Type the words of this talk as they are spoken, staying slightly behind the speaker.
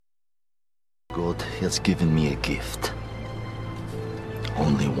God has given me a gift.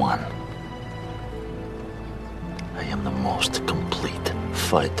 Only one. I am the most complete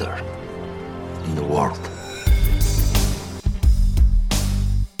fighter in the world.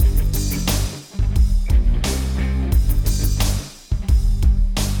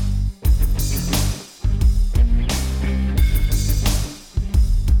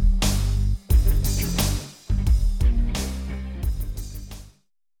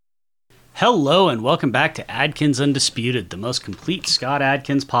 Hello and welcome back to Adkins Undisputed, the most complete Scott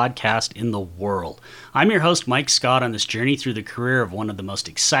Adkins podcast in the world. I'm your host, Mike Scott, on this journey through the career of one of the most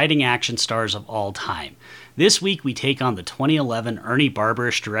exciting action stars of all time. This week we take on the 2011 Ernie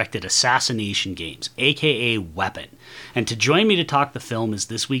Barbarish-directed Assassination Games, aka Weapon. And to join me to talk the film is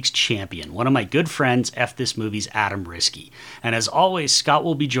this week's champion, one of my good friends, F This Movie's Adam Risky. And as always, Scott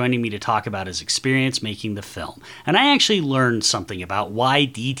will be joining me to talk about his experience making the film. And I actually learned something about why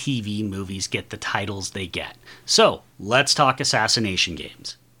DTV movies get the titles they get. So, let's talk Assassination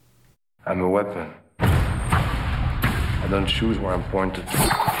Games. I'm a weapon. I don't choose where I'm pointed.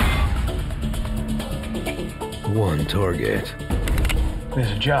 One target.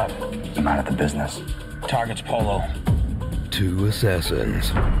 There's a job. I'm out of the business. Target's Polo. Two assassins.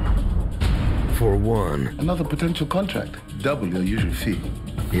 For one, Another potential contract. Double your usual fee.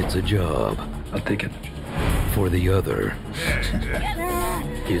 it's a job. I'll take it. For the other,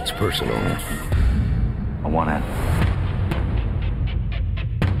 it's personal. I want in.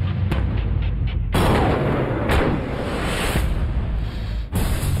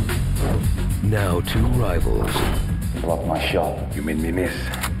 Now two rivals Block my shot. You made me miss.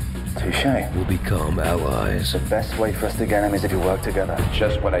 Touche. will become allies. The best way for us to get him is if we work together.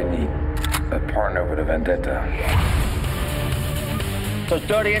 Just what I need. A partner with a vendetta. Those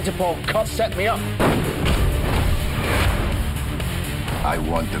dirty Interpol cops set me up. I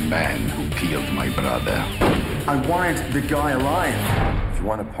want the man who killed my brother. I wanted the guy alive. If you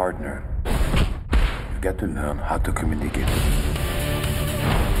want a partner, you've got to learn how to communicate.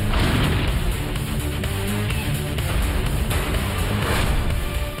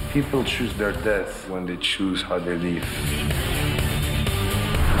 People choose their death when they choose how they live.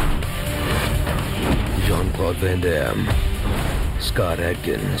 Jean-Claude Van Damme, Scott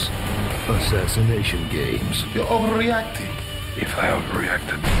Adkins, Assassination Games. You're overreacting. If I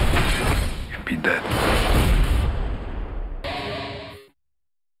overreacted, you'd be dead.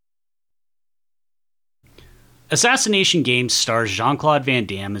 Assassination Games stars Jean-Claude Van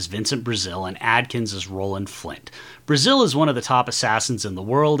Damme as Vincent Brazil and Adkins as Roland Flint. Brazil is one of the top assassins in the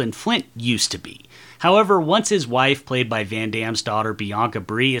world, and Flint used to be. However, once his wife, played by Van Damme's daughter Bianca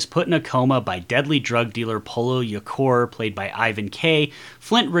Brie, is put in a coma by deadly drug dealer Polo Yacor, played by Ivan Kay,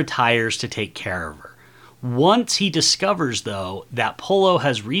 Flint retires to take care of her. Once he discovers, though, that Polo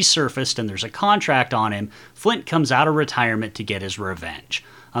has resurfaced and there's a contract on him, Flint comes out of retirement to get his revenge.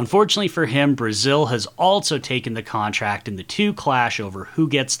 Unfortunately for him, Brazil has also taken the contract and the two clash over who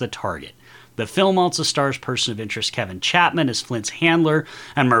gets the target. The film also stars person of interest Kevin Chapman as Flint's handler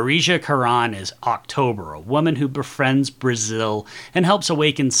and Marija Karan as October, a woman who befriends Brazil and helps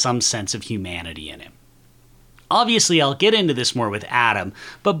awaken some sense of humanity in him. Obviously, I'll get into this more with Adam,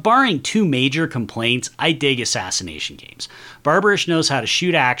 but barring two major complaints, I dig Assassination Games. Barbarish knows how to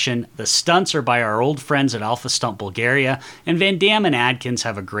shoot action, the stunts are by our old friends at Alpha Stunt Bulgaria, and Van Damme and Adkins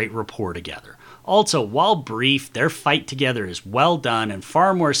have a great rapport together. Also, while brief, their fight together is well done and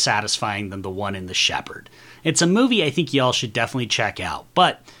far more satisfying than the one in The Shepherd. It's a movie I think y'all should definitely check out,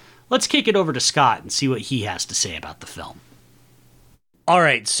 but let's kick it over to Scott and see what he has to say about the film.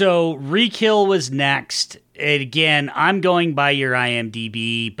 Alright, so Rekill was next. And again, I'm going by your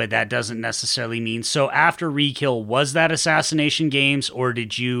IMDb, but that doesn't necessarily mean. So after Rekill, was that Assassination Games, or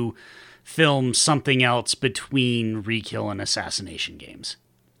did you film something else between Rekill and Assassination Games?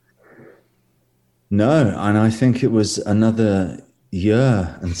 No, and I think it was another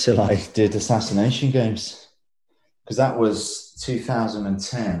year until I did Assassination Games, because that was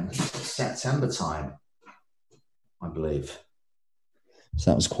 2010, September time, I believe. So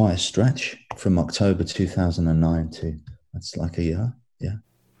that was quite a stretch from October 2009 to, that's like a year, yeah.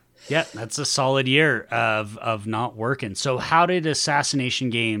 Yeah, that's a solid year of not working. So how did Assassination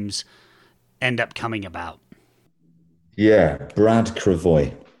Games end up coming about? Yeah, Brad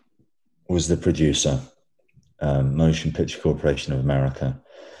Cravoy was the producer, Motion Picture Corporation of America.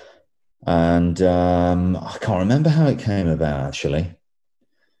 And I can't remember how it came about, actually.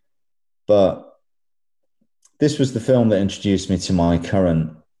 But this was the film that introduced me to my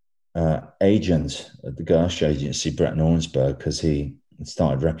current agent at the Gersh agency, Brett Nornsberg, because he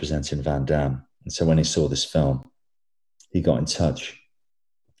started representing Van Damme. And so when he saw this film, he got in touch.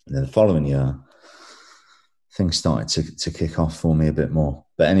 And then the following year, things started to kick off for me a bit more.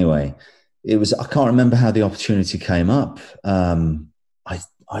 But anyway, I can't remember how the opportunity came up. I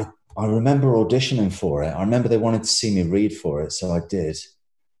remember auditioning for it. I remember they wanted to see me read for it, so I did.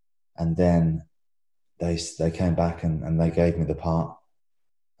 And then they came back and they gave me the part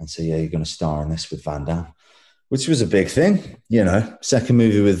and said, yeah, you're going to star in this with Van Damme, which was a big thing, you know, second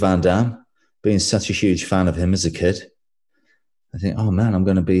movie with Van Damme, being such a huge fan of him as a kid. I think, oh man, I'm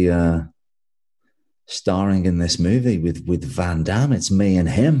going to be starring in this movie with Van Damme. It's me and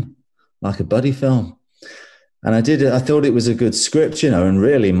him, like a buddy film. And I thought it was a good script, you know, and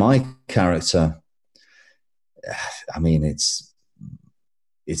really my character, I mean, it's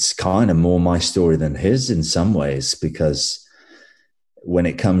kind of more my story than his in some ways, because when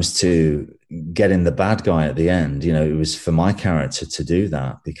it comes to getting the bad guy at the end, you know, it was for my character to do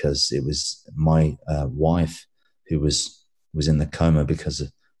that because it was my wife who was in the coma because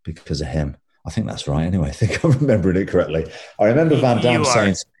of him. I think that's right. Anyway, I think I'm remembering it correctly. I remember Van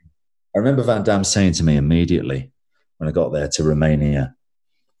Damme saying to me immediately when I got there to Romania,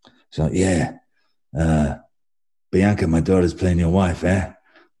 he's like, yeah, Bianca, my daughter's playing your wife, eh? I'm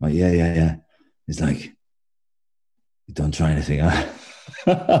like, yeah. He's like, you don't try anything, huh?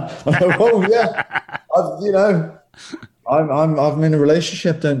 I'm like, oh yeah, I'm in a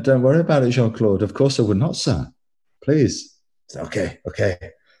relationship. Don't worry about it, Jean-Claude. Of course I would not, sir. Please. Okay. I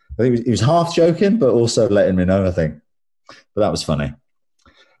think he was half joking, but also letting me know, I think. But that was funny.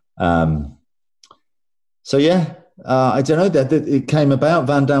 So yeah, I don't know that it came about.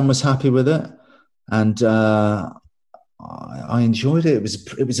 Van Damme was happy with it, and I enjoyed it.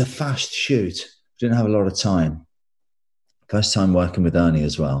 It was a fast shoot. Didn't have a lot of time. First time working with Ernie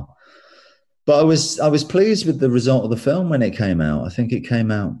as well, but I was pleased with the result of the film when it came out. I think it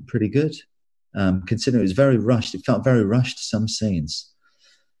came out pretty good, considering it was very rushed. It felt very rushed. Some scenes.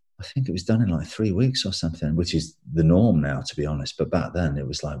 I think it was done in like 3 weeks or something, which is the norm now, to be honest. But back then it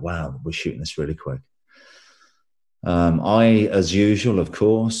was like, wow, we're shooting this really quick. I, as usual, of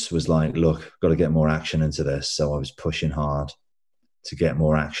course, was like, look, got to get more action into this. So I was pushing hard to get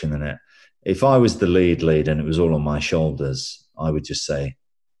more action in it. If I was the lead and it was all on my shoulders, I would just say,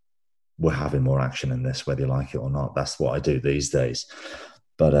 we're having more action in this, whether you like it or not. That's what I do these days.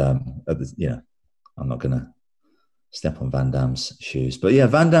 But, I'm not going to step on Van Damme's shoes. But yeah,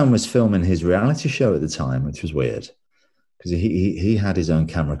 Van Damme was filming his reality show at the time, which was weird because he had his own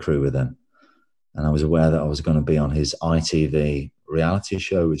camera crew with him. And I was aware that I was going to be on his ITV reality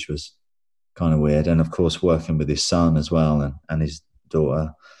show, which was kind of weird. And of course, working with his son as well and his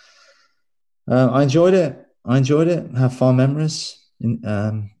daughter. I enjoyed it. Have fond memories.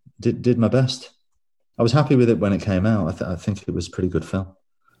 Did my best. I was happy with it when it came out. I think it was a pretty good film.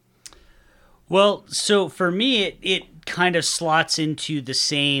 Well, so for me, it kind of slots into the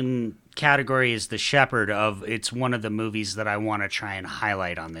same category as The Shepherd of it's one of the movies that I want to try and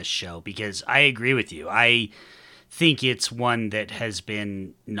highlight on this show because I agree with you. I think it's one that has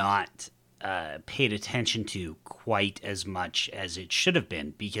been not paid attention to quite as much as it should have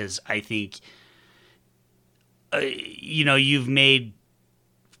been because I think, you've made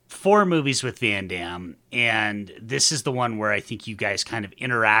 4 movies with Van Damme, and this is the one where I think you guys kind of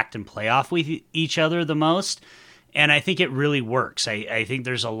interact and play off with each other the most, and I think it really works. I think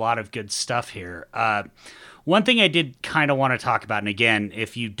there's a lot of good stuff here. One thing I did kind of want to talk about, and again,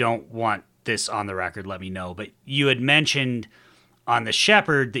 if you don't want this on the record, let me know, but you had mentioned on The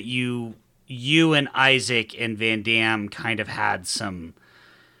Shepherd that you and Isaac and Van Damme kind of had some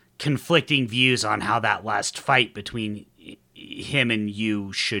conflicting views on how that last fight between him and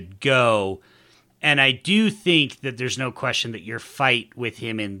you should go. And I do think that there's no question that your fight with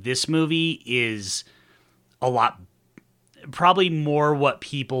him in this movie is a lot, probably more what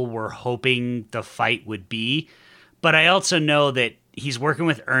people were hoping the fight would be. But I also know that he's working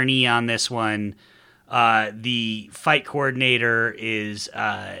with Ernie on this one. The fight coordinator is,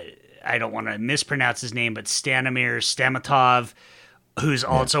 I don't want to mispronounce his name, but Stanimir Stamatov, who's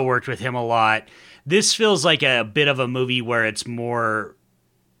also worked with him a lot. This feels like a bit of a movie where it's more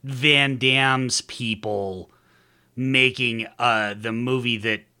Van Damme's people making the movie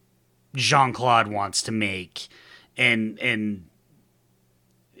that Jean-Claude wants to make. And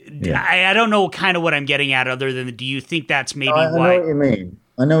I don't know kind of what I'm getting at other than do you think that's maybe why?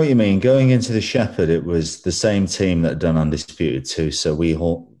 I know what you mean. Going into The Shepherd, it was the same team that had done Undisputed 2. So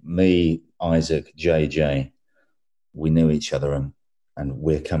me, Isaac, JJ, we knew each other and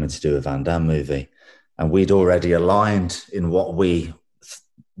we're coming to do a Van Damme movie. And we'd already aligned in what we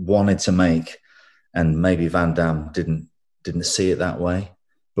wanted to make. And maybe Van Damme didn't see it that way,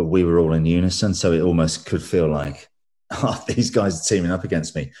 but we were all in unison. So it almost could feel like, these guys are teaming up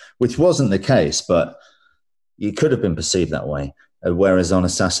against me, which wasn't the case. But it could have been perceived that way. Whereas on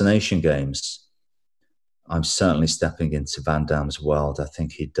Assassination Games, I'm certainly stepping into Van Damme's world. I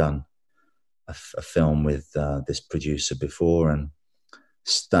think he'd done a film with this producer before, and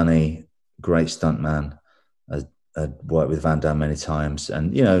Stunny, great stuntman, had worked with Van Damme many times,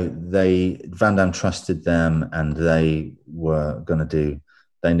 and Van Damme trusted them, and they were going to do.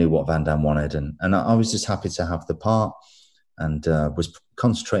 They knew what Van Damme wanted, and I was just happy to have the part, and was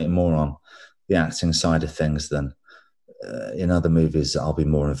concentrating more on the acting side of things than in other movies. I'll be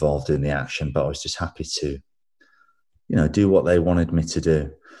more involved in the action, but I was just happy to, do what they wanted me to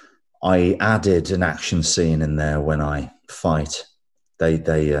do. I added an action scene in there when I fight. They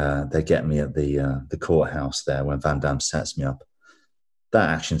get me at the courthouse there when Van Damme sets me up. That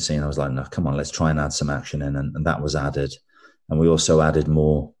action scene, I was like, no, come on, let's try and add some action in, and that was added. And we also added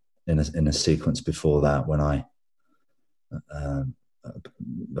more in a sequence before that when I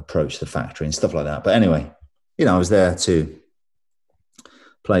approached the factory and stuff like that. But anyway, I was there to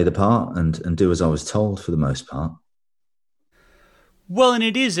play the part and do as I was told for the most part. Well, and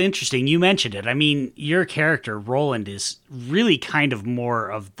it is interesting. You mentioned it. I mean, your character, Roland, is really kind of more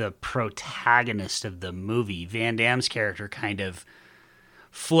of the protagonist of the movie. Van Damme's character kind of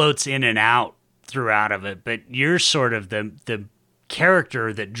floats in and out throughout of it, but you're sort of the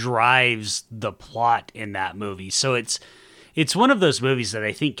character that drives the plot in that movie. So it's one of those movies that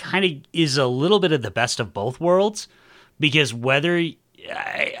I think kind of is a little bit of the best of both worlds, because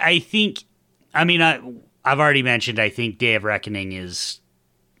I've already mentioned, I think Day of Reckoning is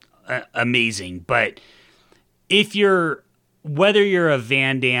amazing, but whether you're a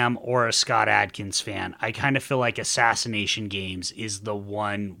Van Damme or a Scott Adkins fan, I kind of feel like Assassination Games is the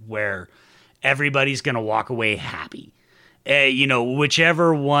one where everybody's going to walk away happy.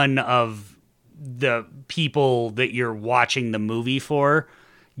 Whichever one of the people that you're watching the movie for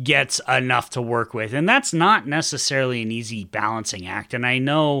gets enough to work with. And that's not necessarily an easy balancing act. And I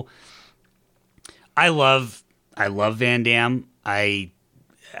know I love Van Damme.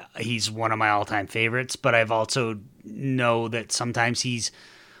 He's one of my all-time favorites, but I've also know that sometimes he's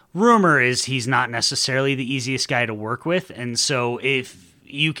not necessarily the easiest guy to work with. And so if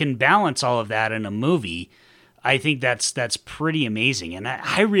you can balance all of that in a movie, I think that's pretty amazing. And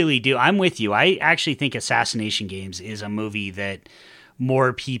I really do. I'm with you. I actually think Assassination Games is a movie that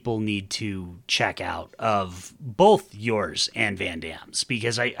more people need to check out, of both yours and Van Damme's,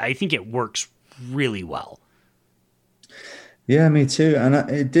 because I think it works really well. Yeah, me too. And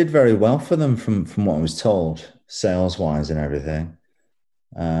it did very well for them from what I was told, sales-wise and everything.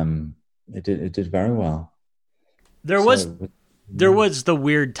 It did very well. There was the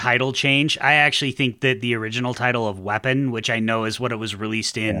weird title change. I actually think that the original title of Weapon, which I know is what it was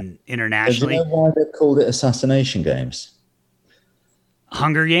released in internationally. Do you know why they called it Assassination Games?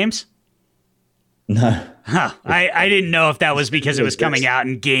 Hunger Games? No. Huh. I didn't know if that was because it was coming out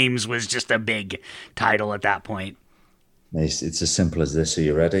and Games was just a big title at that point. It's as simple as this. Are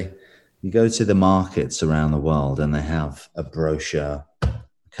you ready? You go to the markets around the world and they have a brochure,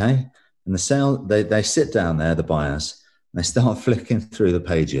 okay? And they sit down there, the buyers, and they start flicking through the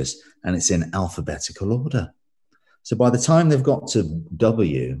pages, and it's in alphabetical order. So by the time they've got to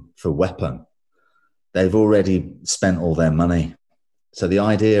W for weapon, they've already spent all their money. So the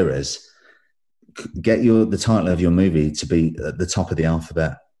idea is get the title of your movie to be at the top of the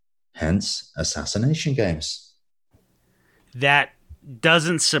alphabet, hence Assassination Games. That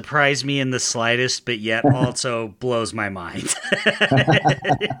doesn't surprise me in the slightest, but yet also blows my mind.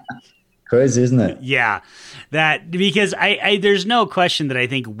 Crazy, isn't it? Yeah, because I there's no question that I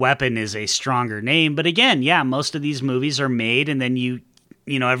think Weapon is a stronger name. But again, yeah, most of these movies are made, and then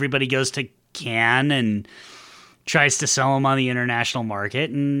everybody goes to Cannes and tries to sell them on the international market.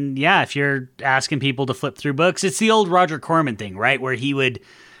 And yeah, if you're asking people to flip through books, it's the old Roger Corman thing, right? Where he would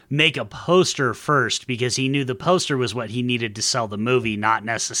make a poster first because he knew the poster was what he needed to sell the movie, not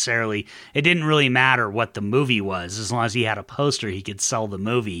necessarily, it didn't really matter what the movie was. As long as he had a poster, he could sell the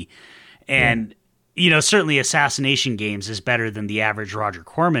movie. And, certainly Assassination Games is better than the average Roger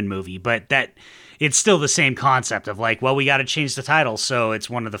Corman movie, but it's still the same concept of like, well, we got to change the title. So it's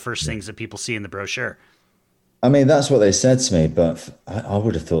one of the first things that people see in the brochure. I mean, that's what they said to me, but I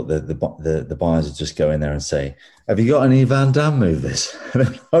would have thought that the buyers would just go in there and say, have you got any Van Damme movies?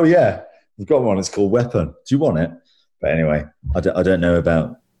 Oh, yeah, we've got one. It's called Weapon. Do you want it? But anyway, I don't know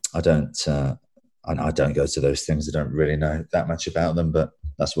about, I don't go to those things. I don't really know that much about them, but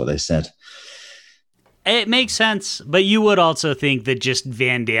that's what they said. It makes sense, but you would also think that just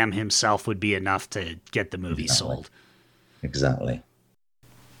Van Damme himself would be enough to get the movie sold. Exactly.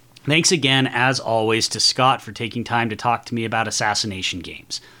 Thanks again, as always, to Scott for taking time to talk to me about Assassination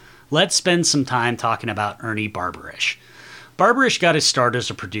Games. let's spend some time talking about Ernie Barbarish. Barbarish got his start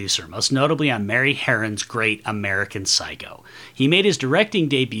as a producer, most notably on Mary Harron's great American Psycho. He made his directing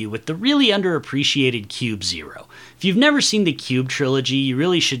debut with the really underappreciated Cube Zero. If you've never seen the Cube trilogy, you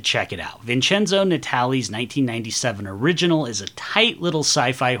really should check it out. Vincenzo Natali's 1997 original is a tight little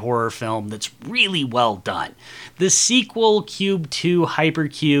sci-fi horror film that's really well done. The sequel, Cube 2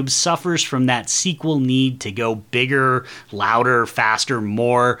 Hypercube, suffers from that sequel need to go bigger, louder, faster,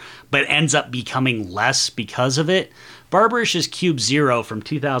 more, but ends up becoming less because of it. Barbarish's Cube Zero from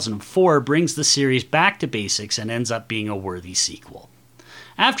 2004 brings the series back to basics and ends up being a worthy sequel.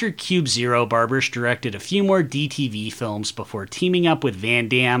 After Cube Zero, Barbarish directed a few more DTV films before teaming up with Van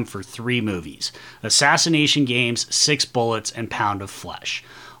Damme for 3 movies: Assassination Games, 6 Bullets, and Pound of Flesh.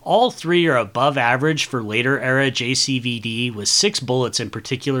 All 3 are above average for later era JCVD, with 6 Bullets in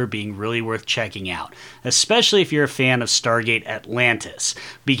particular being really worth checking out, especially if you're a fan of Stargate Atlantis,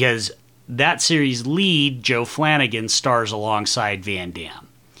 because that series' lead, Joe Flanagan, stars alongside Van Damme.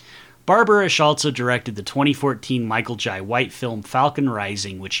 Barbarish also directed the 2014 Michael Jai White film Falcon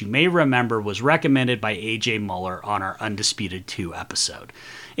Rising, which you may remember was recommended by AJ Muller on our Undisputed 2 episode.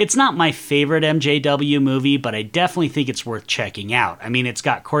 It's not my favorite MJW movie, but I definitely think it's worth checking out. I mean, it's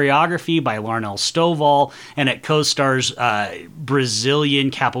got choreography by Larnell Stovall, and it co-stars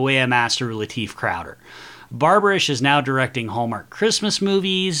Brazilian capoeira master Lateef Crowder. Barbarish is now directing Hallmark Christmas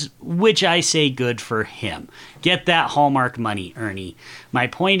movies, which I say good for him. Get that Hallmark money, Ernie. My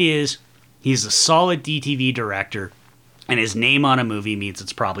point is, he's a solid DTV director, and his name on a movie means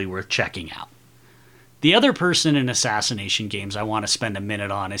it's probably worth checking out. The other person in Assassination Games I want to spend a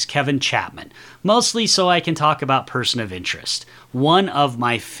minute on is Kevin Chapman, mostly so I can talk about Person of Interest, one of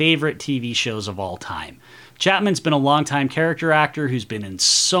my favorite TV shows of all time. Chapman's been a longtime character actor who's been in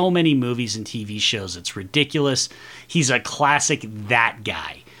so many movies and TV shows, it's ridiculous. He's a classic that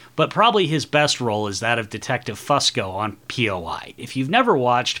guy. But probably his best role is that of Detective Fusco on POI. If you've never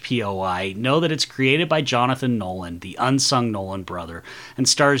watched POI, know that it's created by Jonathan Nolan, the unsung Nolan brother, and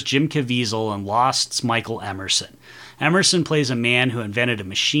stars Jim Caviezel and Lost's Michael Emerson. Emerson plays a man who invented a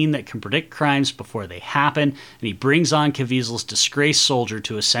machine that can predict crimes before they happen, and he brings on Caviezel's disgraced soldier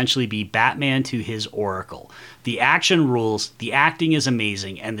to essentially be Batman to his Oracle. The action rules, the acting is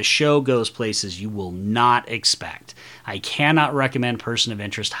amazing, and the show goes places you will not expect. I cannot recommend Person of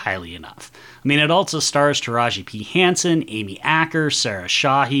Interest highly enough. I mean, it also stars Taraji P. Henson, Amy Acker, Sarah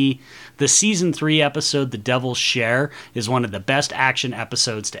Shahi. The Season 3 episode, The Devil's Share, is one of the best action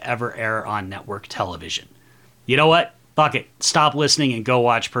episodes to ever air on network television. You know what? Fuck it. Stop listening and go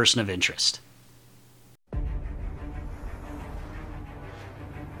watch Person of Interest.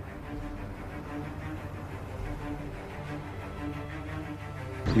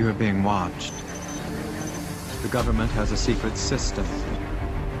 You are being watched. The government has a secret system,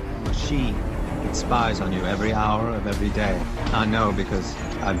 a machine that spies on you every hour of every day. I know because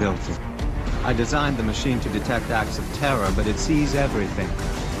I built it. I designed the machine to detect acts of terror, but it sees everything.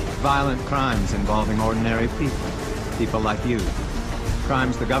 Violent crimes involving ordinary people like you.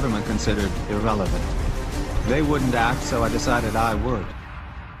 Crimes the government considered irrelevant. They wouldn't act, so I decided I would.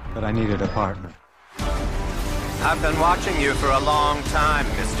 But I needed a partner. I've been watching you for a long time,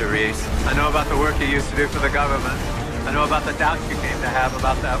 Mr. Reese. I know about the work you used to do for the government. I know about the doubts you came to have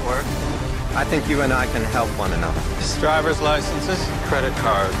about that work. I think you and I can help one another. Driver's licenses, credit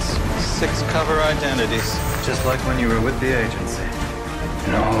cards, 6 cover identities. Just like when you were with the agency.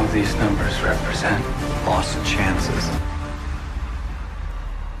 And all of these numbers represent lost chances.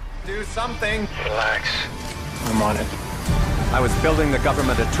 Do something. Relax. I'm on it. I was building the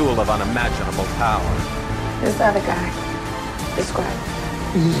government a tool of unimaginable power. Who's the other guy? Describe.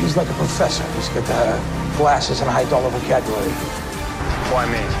 He's like a professor. He's got glasses and a high-dollar vocabulary. Why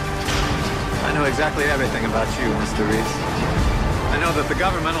me? I know exactly everything about you, Mr. Reese. I know that the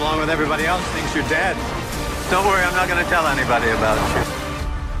government, along with everybody else, thinks you're dead. Don't worry, I'm not going to tell anybody about you.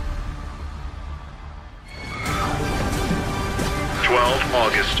 12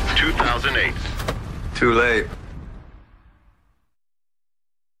 August 2008. Too late.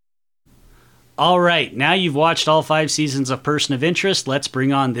 All right, now you've watched all 5 seasons of Person of Interest, let's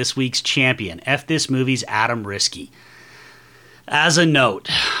bring on this week's champion, F This Movie's Adam Risky. As a note,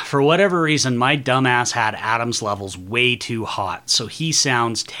 for whatever reason, my dumbass had Adam's levels way too hot, so he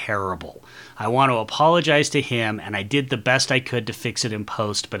sounds terrible. I want to apologize to him, and I did the best I could to fix it in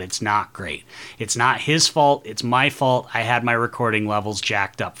post, but it's not great. It's not his fault, it's my fault. I had my recording levels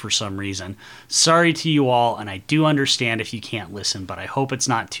jacked up for some reason. Sorry to you all, and I do understand if you can't listen, but I hope it's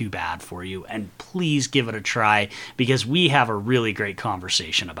not too bad for you, and please give it a try, because we have a really great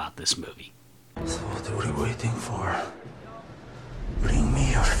conversation about this movie. So what are we waiting for? Bring me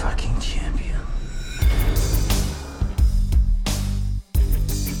your fucking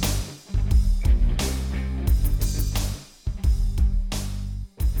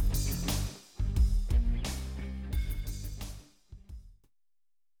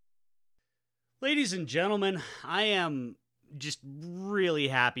Ladies and gentlemen, I am just really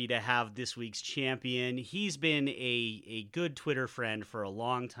happy to have this week's champion. He's been a good Twitter friend for a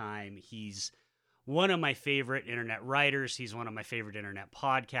long time. He's one of my favorite internet writers. He's one of my favorite internet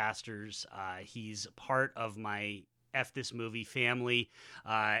podcasters. He's part of my F This Movie family,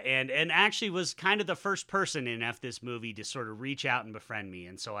 and actually was kind of the first person in F This Movie to sort of reach out and befriend me,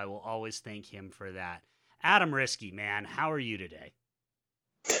 and so I will always thank him for that. Adam Risky, man, how are you today?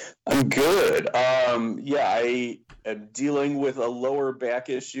 I'm good. I am dealing with a lower back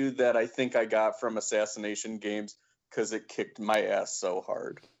issue that I think I got from Assassination Games because it kicked my ass so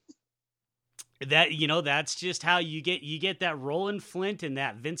hard. That's just how you get that Roland Flint and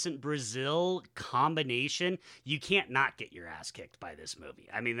that Vincent Brazil combination. You can't not get your ass kicked by this movie.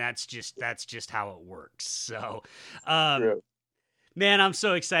 I mean, that's just how it works. So, True. Man, I'm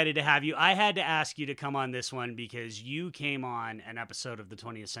so excited to have you. I had to ask you to come on this one because you came on an episode of the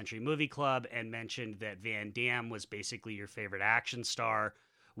 20th Century Movie Club and mentioned that Van Damme was basically your favorite action star,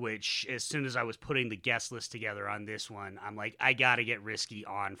 which as soon as I was putting the guest list together on this one, I'm like, I got to get Risky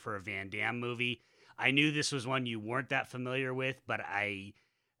on for a Van Damme movie. I knew this was one you weren't that familiar with, but I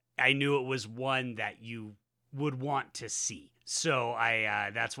knew it was one that you would want to see. So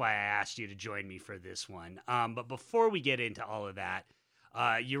that's why I asked you to join me for this one. But before we get into all of that,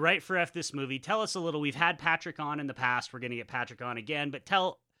 you write for F This Movie. Tell us a little. We've had Patrick on in the past. We're going to get Patrick on again. But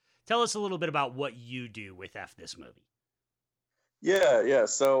tell us a little bit about what you do with F This Movie. Yeah.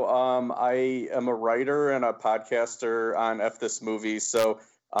 So I am a writer and a podcaster on F This Movie. So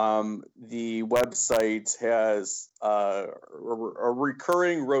the website has a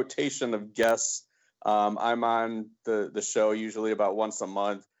recurring rotation of guests. I'm on the show usually about once a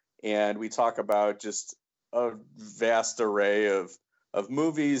month, and we talk about just a vast array of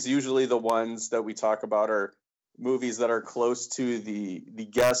movies. Usually the ones that we talk about are movies that are close to the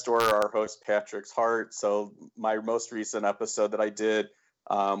guest or our host Patrick's heart. So my most recent episode that I did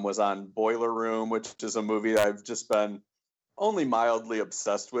was on Boiler Room, which is a movie that I've just been only mildly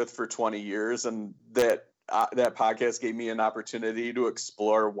obsessed with for 20 years, and that podcast gave me an opportunity to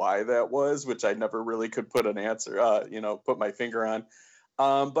explore why that was, which I never really could put an answer, put my finger on.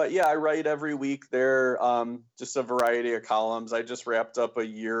 But yeah, I write every week there, just a variety of columns. I just wrapped up a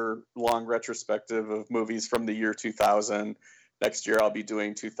year-long retrospective of movies from the year 2000. Next year, I'll be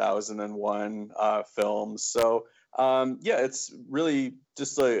doing 2001 films. So it's really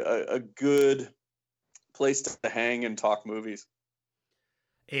just a good place to hang and talk movies.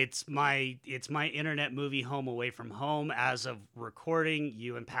 It's my internet movie home away from home. As of recording,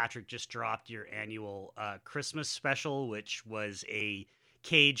 you and Patrick just dropped your annual Christmas special, which was a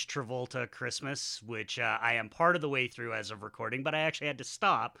Cage Travolta Christmas, which I am part of the way through as of recording, but I actually had to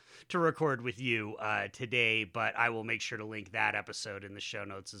stop to record with you today, but I will make sure to link that episode in the show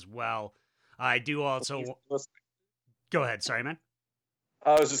notes as well. I do also... Go ahead. Sorry, man.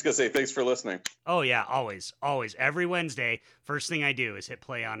 I was just going to say, thanks for listening. Oh, yeah, always. Every Wednesday, first thing I do is hit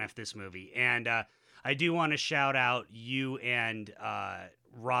play on F This Movie. And I do want to shout out you and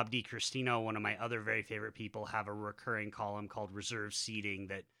Rob DiCristino, one of my other very favorite people, have a recurring column called Reserve Seating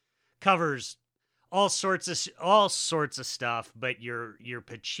that covers all sorts of stuff, but your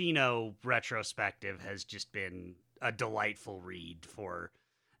Pacino retrospective has just been a delightful read for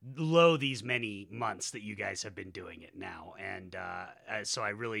these many months that you guys have been doing it now. And so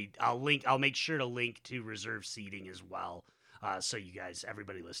I'll make sure to link to Reserve Seating as well, so you guys,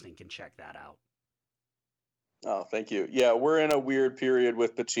 everybody listening, can check that out. Oh, thank you. Yeah, we're in a weird period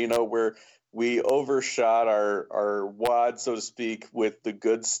with Pacino where we overshot our wad, so to speak, with the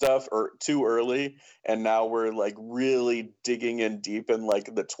good stuff or too early, and now we're like really digging in deep in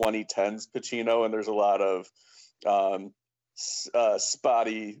like the 2010s Pacino, and there's a lot of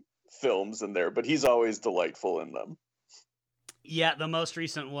spotty films in there, but he's always delightful in them. Yeah, the most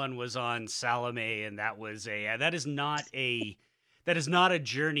recent one was on Salome, and that was that is not a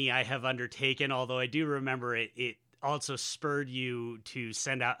journey I have undertaken, although I do remember it also spurred you to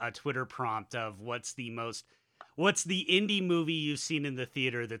send out a Twitter prompt of what's the indie movie you've seen in the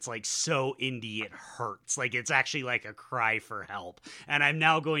theater that's like so indie it hurts, like it's actually like a cry for help. And I'm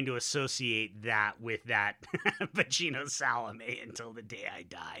now going to associate that with that Pacino Salome until the day I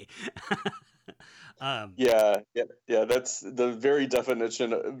die. Yeah, that's the very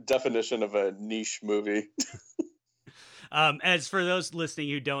definition of a niche movie. As for those listening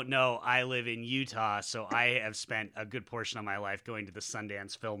who don't know, I live in Utah, so I have spent a good portion of my life going to the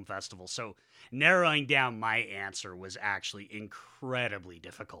Sundance Film Festival. So narrowing down my answer was actually incredibly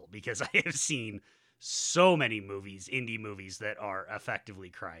difficult because I have seen so many movies, indie movies, that are effectively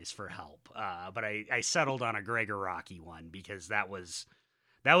cries for help. But I settled on a Gregor Rocky one because that was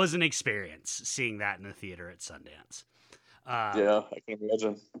That was an experience seeing that in the theater at Sundance. Yeah, I can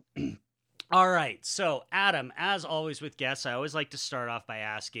imagine. All right. So, Adam, as always with guests, I always like to start off by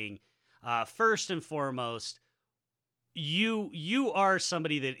asking, first and foremost, you are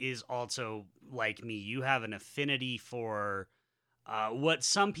somebody that is also like me. You have an affinity for what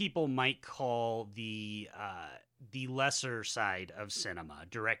some people might call the lesser side of cinema,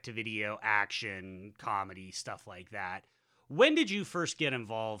 direct-to-video, action, comedy, stuff like that. When did you first get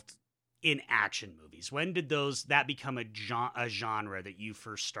involved in action movies? When did that become a genre that you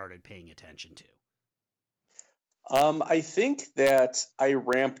first started paying attention to? I think that I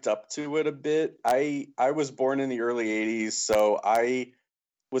ramped up to it a bit. I was born in the early 80s, so I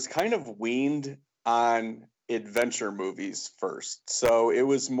was kind of weaned on adventure movies first. So it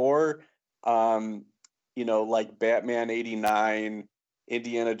was more, like Batman 89,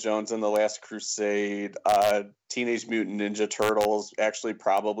 Indiana Jones and the Last Crusade, Teenage Mutant Ninja Turtles actually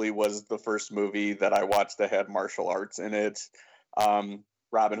probably was the first movie that I watched that had martial arts in it.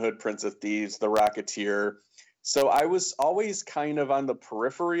 Robin Hood, Prince of Thieves, The Rocketeer. So I was always kind of on the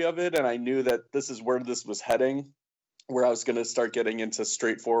periphery of it, and I knew that this is where this was heading, where I was going to start getting into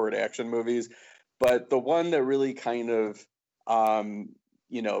straightforward action movies. But the one that really kind of,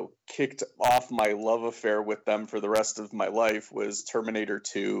 kicked off my love affair with them for the rest of my life was Terminator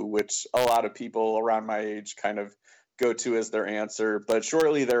 2, which a lot of people around my age kind of go to as their answer. But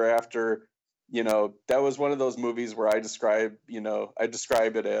shortly thereafter, that was one of those movies where I describe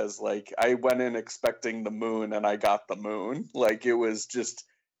it as like I went in expecting the moon and I got the moon. Like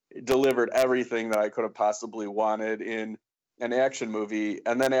it delivered everything that I could have possibly wanted in an action movie.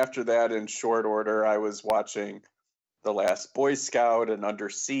 And then after that, in short order, I was watching The Last Boy Scout and Under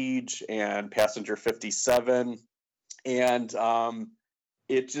Siege and Passenger 57. And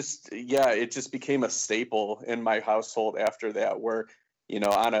it just became a staple in my household after that, where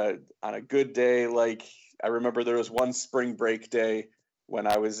on a good day, like I remember there was one spring break day when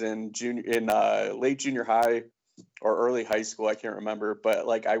I was in late junior high or early high school, I can't remember, but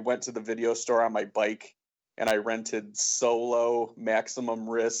like I went to the video store on my bike and I rented Solo, Maximum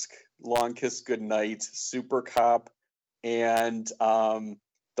Risk, Long Kiss Goodnight, Super Cop, and there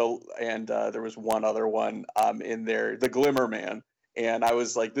was one other one in there, The Glimmer Man. And I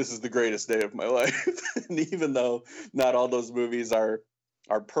was like, this is the greatest day of my life. And even though not all those movies are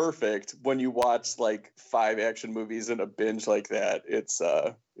perfect, when you watch like 5 action movies in a binge like that, it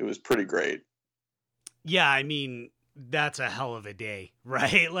was pretty great. Yeah, I mean, that's a hell of a day,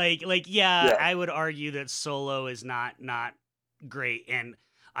 right? Yeah, I would argue that Solo is not great, and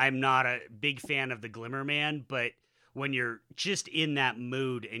I'm not a big fan of The Glimmer Man, but when you're just in that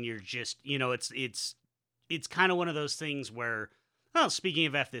mood and you're just, it's kind of one of those things where, well, speaking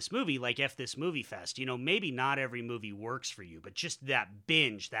of F This Movie, like F This Movie Fest, maybe not every movie works for you, but just that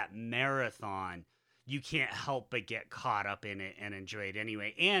binge, that marathon, you can't help but get caught up in it and enjoy it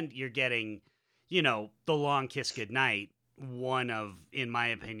anyway. And you're getting, The Long Kiss Goodnight, in my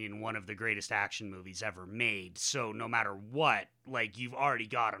opinion, one of the greatest action movies ever made. So no matter what, like you've already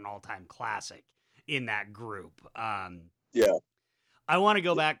got an all-time classic in that group. Yeah. I want to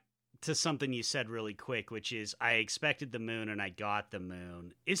go back to something you said really quick, which is I expected the moon and I got the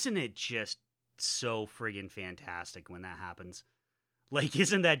moon. Isn't it just so friggin' fantastic when that happens? Like,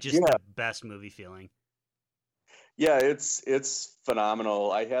 isn't that just the best movie feeling? Yeah, it's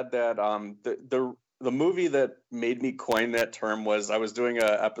phenomenal. I had that the movie that made me coin that term was I was doing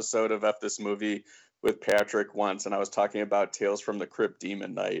an episode of F This Movie with Patrick once, and I was talking about Tales from the Crypt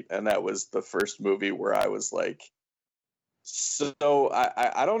Demon Knight, and that was the first movie where I was like, so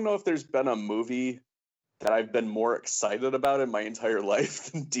I don't know if there's been a movie that I've been more excited about in my entire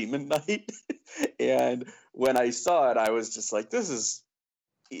life than Demon Knight. And when I saw it, I was just like, this is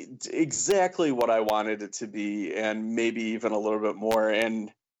exactly what I wanted it to be, and maybe even a little bit more.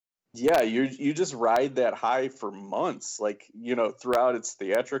 And yeah, you just ride that high for months, like, throughout its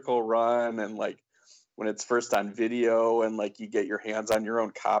theatrical run, and like when it's first on video, and like you get your hands on your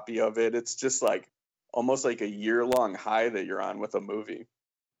own copy of it. It's just like almost like a year-long high that you're on with a movie.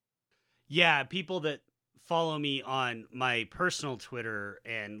 Yeah, people that follow me on my personal Twitter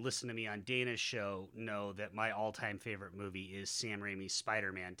and listen to me on Dana's show know that my all-time favorite movie is Sam Raimi's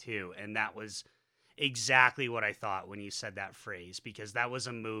Spider-Man 2, and that was exactly what I thought when you said that phrase, because that was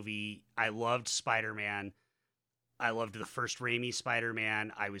a movie. I loved Spider-Man. I loved the first Raimi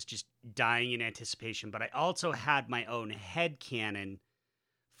Spider-Man. I was just dying in anticipation, but I also had my own headcanon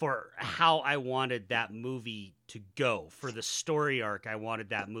for how I wanted that movie to go, for the story arc I wanted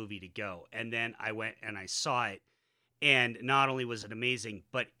that movie to go. And then I went and I saw it, and not only was it amazing,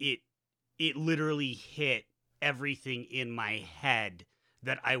 but it literally hit everything in my head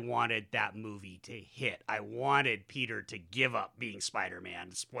that I wanted that movie to hit. I wanted Peter to give up being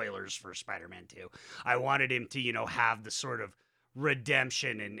Spider-Man. Spoilers for Spider-Man 2. I wanted him to, have the sort of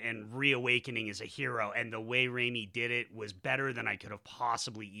redemption and reawakening as a hero. And the way Raimi did it was better than I could have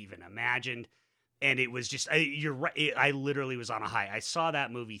possibly even imagined. And it was just, you're right. I literally was on a high. I saw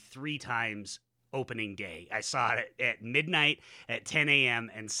that movie 3 times opening day. I saw it at midnight, at 10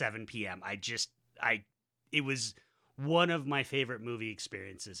 a.m. and 7 p.m. It was one of my favorite movie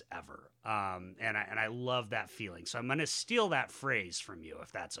experiences ever. And I love that feeling. So I'm going to steal that phrase from you,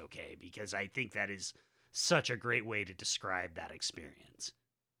 if that's okay, because I think that is such a great way to describe that experience.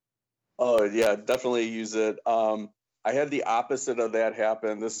 Oh yeah, definitely use it. I had the opposite of that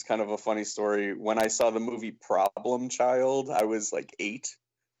happen. This is kind of a funny story. When I saw the movie Problem Child, I was like 8.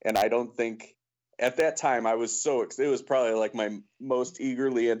 And I don't think at that time I was so excited. It was probably like my most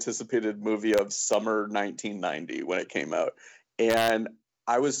eagerly anticipated movie of summer 1990 when it came out. And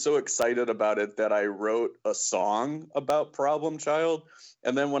I was so excited about it that I wrote a song about Problem Child.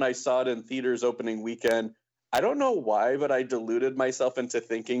 And then when I saw it in theaters opening weekend, I don't know why, but I deluded myself into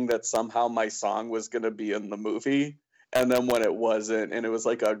thinking that somehow my song was going to be in the movie. And then when it wasn't, and it was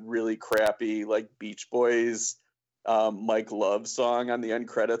like a really crappy, like Beach Boys, Mike Love song on the end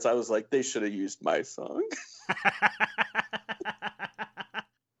credits, I was like, they should have used my song.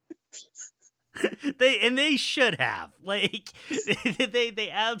 They should have. Like, they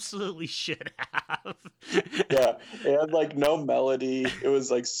absolutely should have. Yeah, it had like no melody. It was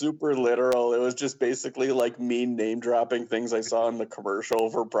like super literal. It was just basically like me name dropping things I saw in the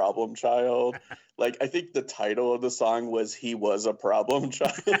commercial for Problem Child. Like, I think the title of the song was "He Was a Problem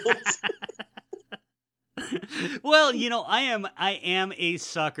Child." Well, I am a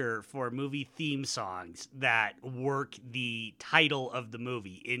sucker for movie theme songs that work the title of the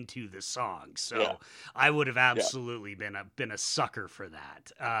movie into the song. So yeah. I would have absolutely been a sucker for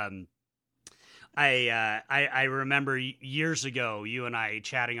that. I remember years ago, you and I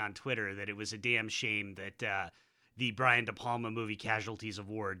chatting on Twitter that it was a damn shame that the Brian De Palma movie Casualties of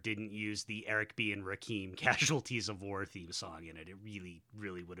War didn't use the Eric B. and Rakim Casualties of War theme song in it. It really,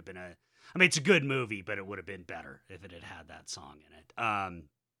 really would have been it's a good movie, but it would have been better if it had that song in it.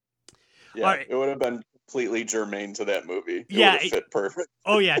 Right. It would have been completely germane to that movie. It would have fit perfect.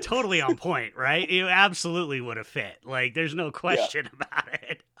 Oh yeah, totally on point, right? It absolutely would have fit. Like, there's no question about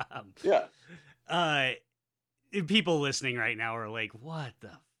it. People listening right now are like, "What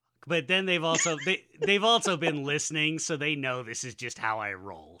the?" But then they've also been listening, so they know this is just how I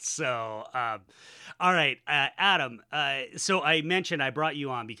roll. So, all right, Adam. So I mentioned I brought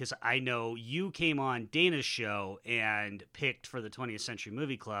you on because I know you came on Dana's show and picked for the 20th Century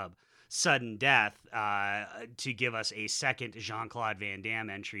Movie Club Sudden Death to give us a second Jean-Claude Van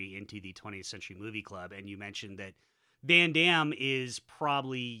Damme entry into the 20th Century Movie Club, and you mentioned that Van Damme is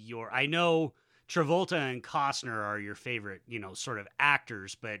probably I know Travolta and Costner are your favorite, sort of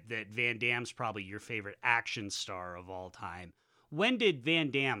actors, but that Van Damme's probably your favorite action star of all time. When did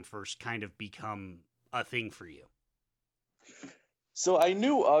Van Damme first kind of become a thing for you? So I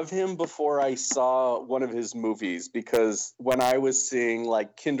knew of him before I saw one of his movies, because when I was seeing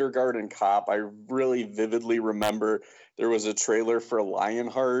like Kindergarten Cop, I really vividly remember there was a trailer for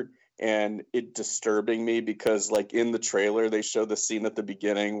Lionheart, and it disturbing me because like in the trailer, they show the scene at the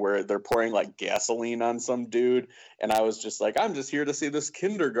beginning where they're pouring like gasoline on some dude. And I was just like, I'm just here to see this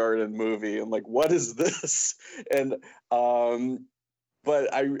kindergarten movie. I'm like, what is this? And,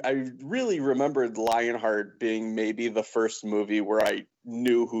 but I really remembered Lionheart being maybe the first movie where I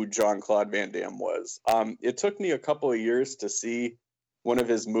knew who Jean-Claude Van Damme was. It took me a couple of years to see one of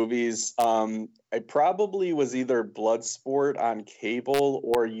his movies. I probably was either Bloodsport on cable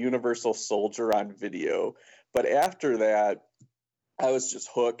or Universal Soldier on video. But after that, I was just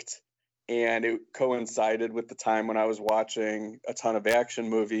hooked. And it coincided with the time when I was watching a ton of action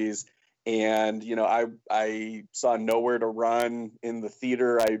movies. And, I saw Nowhere to Run in the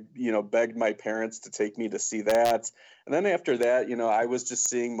theater. I, begged my parents to take me to see that. And then after that, I was just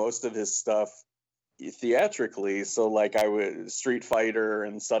seeing most of his stuff theatrically. So like I was Street Fighter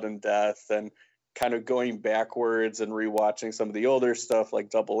and Sudden Death, and kind of going backwards and rewatching some of the older stuff like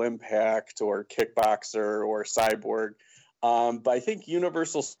Double Impact or Kickboxer or Cyborg. But I think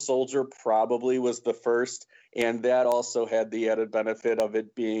Universal Soldier probably was the first, and that also had the added benefit of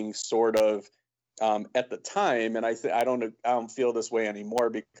it being sort of at the time. And I don't feel this way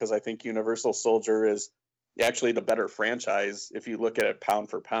anymore, because I think Universal Soldier is actually the better franchise if you look at it pound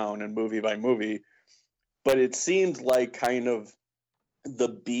for pound and movie by movie. But it seemed like kind of the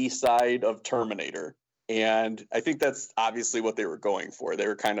B side of Terminator. And I think that's obviously what they were going for. They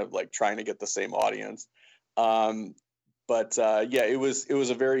were kind of like trying to get the same audience. But yeah, it was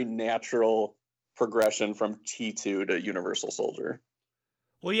a very natural progression from T2 to Universal Soldier.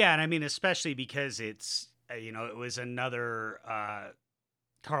 Well, yeah, and I mean, especially because it's, it was another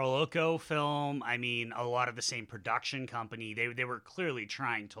Carl Oko film. I mean, a lot of the same production company. They were clearly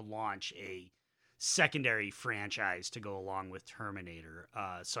trying to launch a secondary franchise to go along with Terminator.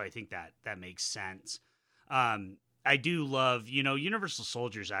 So I think that makes sense. I do love, Universal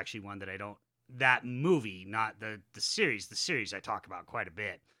Soldier is actually one that that movie, not the series. The series I talk about quite a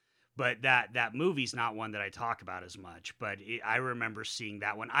bit. But that movie's not one that I talk about as much. But I remember seeing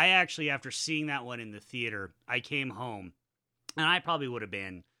that one. I actually, after seeing that one in the theater, I came home. And I probably would have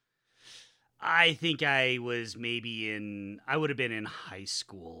been, I think I would have been in high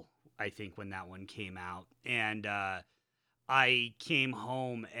school, I think, when that one came out. And I came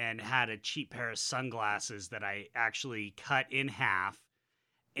home and had a cheap pair of sunglasses that I actually cut in half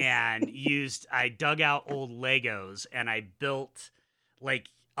and I dug out old Legos and I built like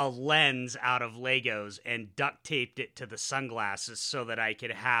a lens out of Legos and duct taped it to the sunglasses so that I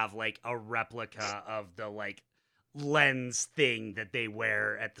could have like a replica of the like lens thing that they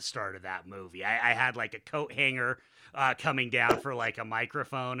wear at the start of that movie. I had like a coat hanger coming down for like a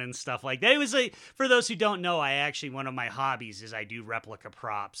microphone and stuff like that. It was for those who don't know, one of my hobbies is I do replica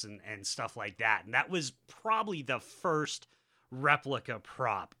props and stuff like that. And that was probably the first replica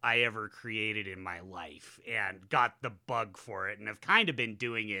prop I ever created in my life and got the bug for it. And I've kind of been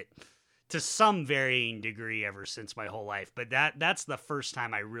doing it to some varying degree ever since my whole life. But that's the first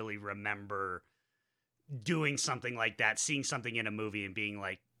time I really remember doing something like that, seeing something in a movie and being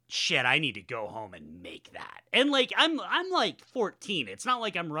like, shit, I need to go home and make that. And like, I'm like 14. It's not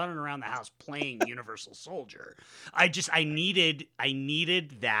like I'm running around the house playing Universal Soldier. I needed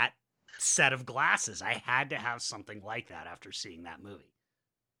that set of glasses. I had to have something like that after seeing that movie.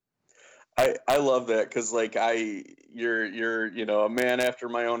 I love that because like you're a man after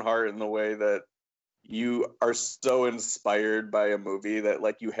my own heart in the way that you are so inspired by a movie that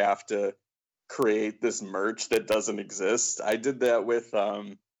like you have to create this merch that doesn't exist. I did that with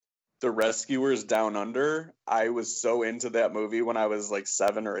The Rescuers Down Under. I was so into that movie when I was like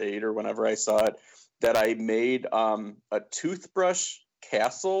 7 or 8 or whenever I saw it that I made a toothbrush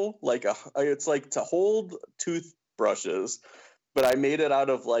castle, it's like to hold toothbrushes, but I made it out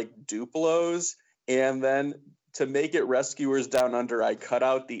of like Duplos, and then to make it Rescuers Down Under, I cut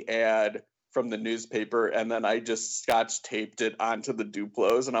out the ad from the newspaper and then I just scotch taped it onto the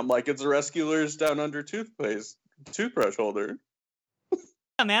Duplos, and I'm like, it's a Rescuers Down Under toothbrush holder.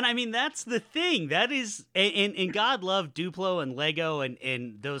 Yeah, man, I mean, that's the thing. That is, and God love Duplo and Lego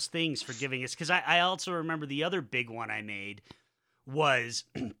and those things for giving us, because I also remember the other big one I made was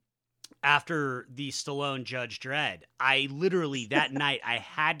after the Stallone Judge Dredd. I literally, that night, I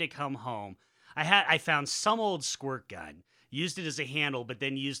had to come home. I found some old squirt gun, used it as a handle, but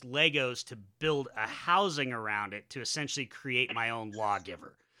then used Legos to build a housing around it to essentially create my own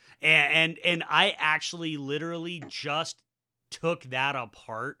lawgiver. And I actually literally just took that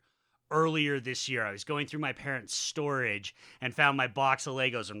apart earlier this year. I was going through my parents' storage and found my box of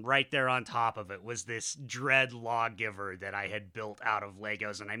Legos, and right there on top of it was this Dredd lawgiver that I had built out of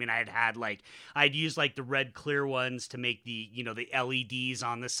Legos. And I mean, I'd used like the red clear ones to make the LEDs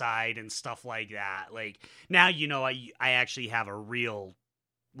on the side and stuff like that. Like now, I actually have a real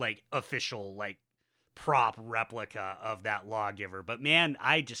like official like prop replica of that lawgiver. But man,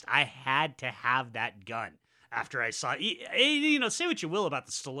 I had to have that gun. After I saw, say what you will about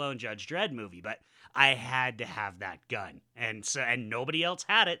the Stallone Judge Dredd movie, but I had to have that gun, and nobody else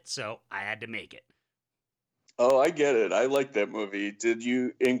had it, so I had to make it. Oh, I get it. I like that movie. Did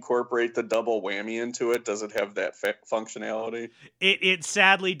you incorporate the double whammy into it? Does it have that functionality? It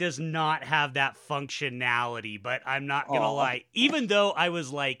sadly does not have that functionality, but I'm not gonna lie. Even though I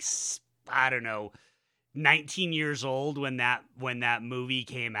was like, I don't know, 19 years old when that movie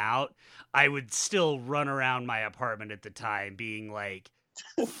came out, I would still run around my apartment at the time being like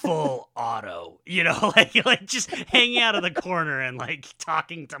full auto, like just hanging out of the corner and like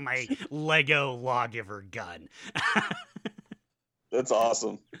talking to my Lego lawgiver gun. That's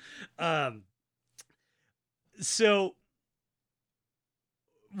awesome. So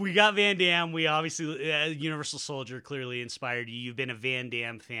we got Van Damme. We obviously, Universal Soldier clearly inspired you. You've been a Van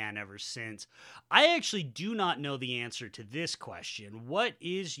Damme fan ever since. I actually do not know the answer to this question. What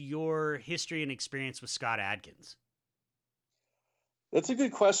is your history and experience with Scott Adkins? That's a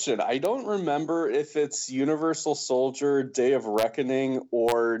good question. I don't remember if it's Universal Soldier, Day of Reckoning,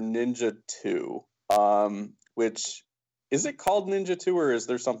 or Ninja 2, which is it called Ninja 2 or is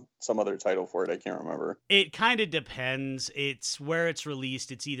there some other title for it? I can't remember. It kind of depends. It's where it's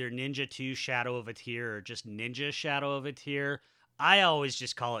released. It's either Ninja 2 Shadow of a Tear or just Ninja Shadow of a Tear. I always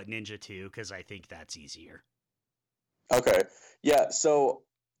just call it Ninja 2 because I think that's easier. Okay. Yeah, so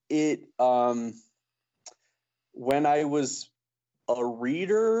it when I was a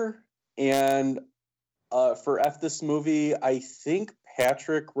reader and for This Movie, I think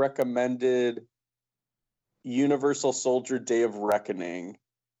Patrick recommended Universal Soldier Day of Reckoning.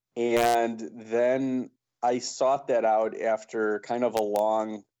 And then I sought that out after kind of a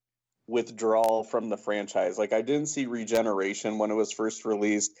long withdrawal from the franchise. Like, I didn't see Regeneration when it was first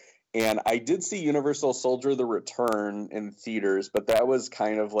released. And I did see Universal Soldier The Return in theaters, but that was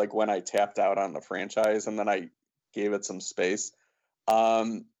kind of like when I tapped out on the franchise and then I gave it some space.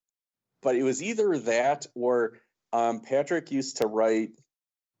 But it was either that or Patrick used to write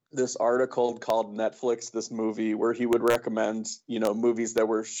this article called Netflix This Movie, where he would recommend, movies that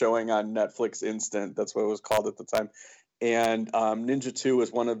were showing on Netflix Instant. That's what it was called at the time. And Ninja 2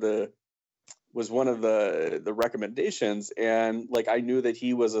 was one of the recommendations. And like, I knew that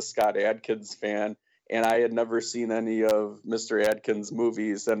he was a Scott Adkins fan and I had never seen any of Mr. Adkins'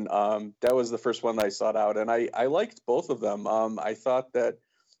 movies. And that was the first one that I sought out. And I liked both of them. I thought that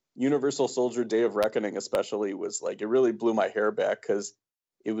Universal Soldier Day of Reckoning especially was like, it really blew my hair back because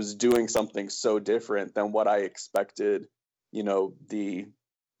it was doing something so different than what I expected, the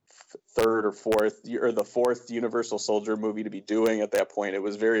third or fourth or the fourth Universal Soldier movie to be doing at that point. It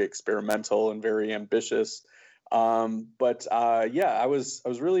was very experimental and very ambitious. But I was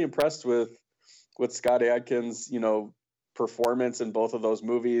really impressed with Scott Adkins, performance in both of those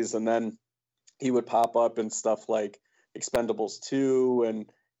movies. And then he would pop up in stuff like Expendables 2 and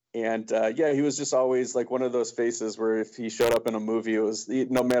he was just always like one of those faces where if he showed up in a movie, it was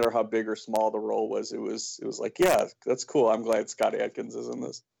no matter how big or small the role was, it was like, yeah, that's cool. I'm glad Scott Adkins is in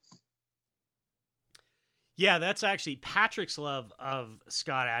this. Yeah, that's actually Patrick's love of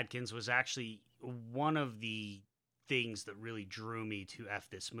Scott Adkins was actually one of the things that really drew me to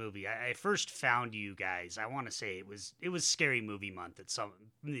This Movie. I first found you guys, I want to say it was Scary Movie Month at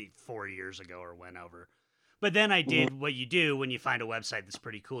 4 years ago or whenever. But then I did what you do when you find a website that's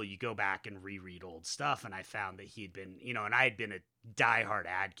pretty cool. You go back and reread old stuff, and I found that he'd been, and I had been a diehard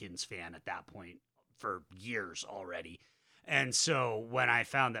Adkins fan at that point for years already. And so when I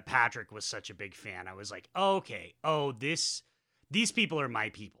found that Patrick was such a big fan, I was like, these people are my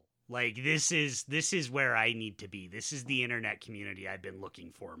people. Like, this is where I need to be. This is the internet community I've been looking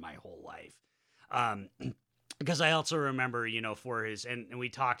for my whole life. Because I also remember, for his, and we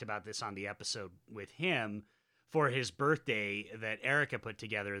talked about this on the episode with him, for his birthday that Erica put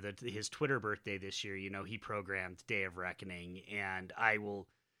together, his Twitter birthday this year, he programmed Day of Reckoning. And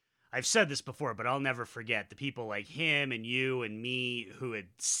I've said this before, but I'll never forget the people like him and you and me who had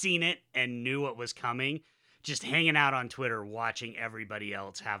seen it and knew what was coming, just hanging out on Twitter, watching everybody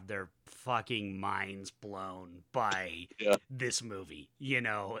else have their fucking minds blown by this movie,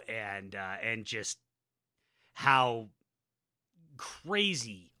 and just how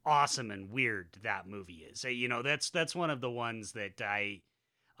crazy awesome and weird that movie is. That's one of the ones that I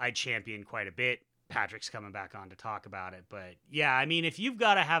champion quite a bit. Patrick's coming back on to talk about it, but yeah, I mean, if you've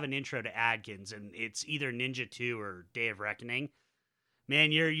got to have an intro to Adkins and it's either Ninja 2 or Day of Reckoning,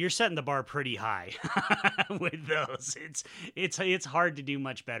 man, you're setting the bar pretty high with those. It's hard to do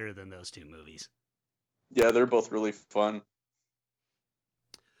much better than those two movies. Yeah, they're both really fun.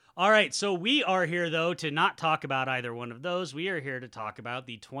 All right, so we are here, though, to not talk about either one of those. We are here to talk about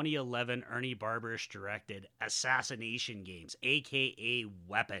the 2011 Ernie Barbarish-directed Assassination Games, a.k.a.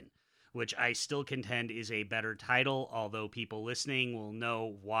 Weapon, which I still contend is a better title, although people listening will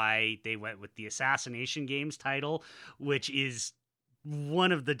know why they went with the Assassination Games title, which is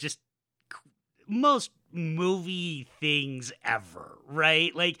one of the just most movie things ever,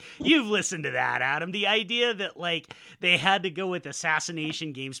 right? Like, you've listened to that, Adam. The idea that, like, they had to go with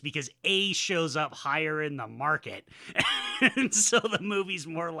Assassination Games because A shows up higher in the market, and so the movie's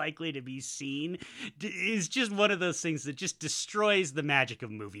more likely to be seen, is just one of those things that just destroys the magic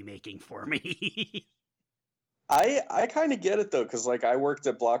of movie making for me. I kind of get it, though, because, like, I worked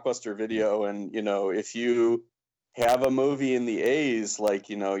at Blockbuster Video, and, if you have a movie in the A's, like,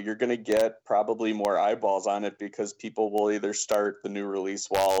 you're going to get probably more eyeballs on it because people will either start the new release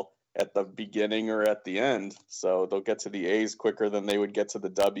wall at the beginning or at the end. So they'll get to the A's quicker than they would get to the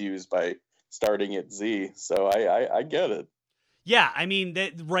W's by starting at Z. So I get it. Yeah, I mean,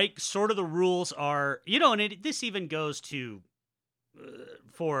 right, sort of the rules are, and this even goes to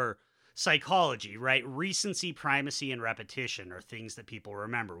for psychology, right? Recency, primacy, and repetition are things that people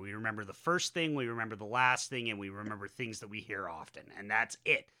remember. We remember the first thing, we remember the last thing, and we remember things that we hear often, and that's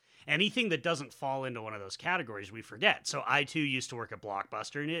it. Anything that doesn't fall into one of those categories, we forget. So I, too, used to work at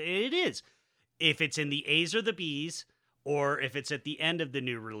Blockbuster, and it is. If it's in the A's or the B's, or if it's at the end of the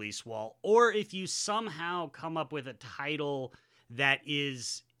new release wall, or if you somehow come up with a title that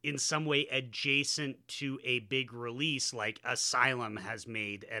is in some way adjacent to a big release like Asylum has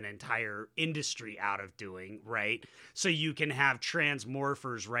made an entire industry out of doing, right? So you can have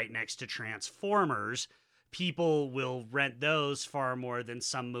Transmorphers right next to Transformers. People will rent those far more than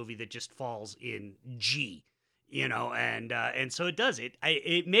some movie that just falls in G, and so it does.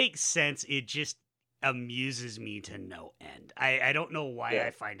 It makes sense. It just amuses me to no end. I don't know why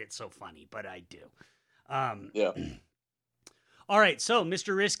I find it so funny, but I do. All right, so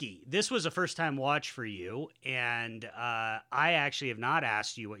Mr. Risky, this was a first-time watch for you, and I actually have not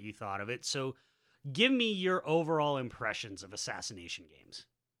asked you what you thought of it, so give me your overall impressions of Assassination Games.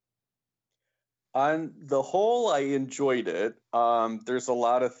 On the whole, I enjoyed it. There's a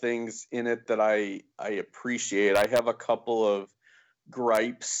lot of things in it that I appreciate. I have a couple of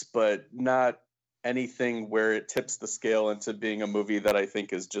gripes, but not anything where it tips the scale into being a movie that I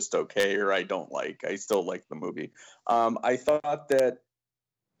think is just okay or I don't like. I still like the movie. I thought that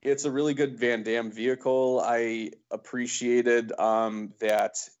it's a really good Van Damme vehicle. I appreciated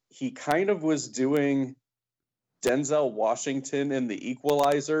that he kind of was doing Denzel Washington in The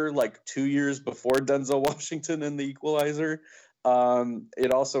Equalizer like 2 years before Denzel Washington in The Equalizer.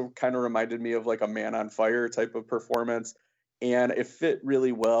 It also kind of reminded me of like a Man on Fire type of performance. And it fit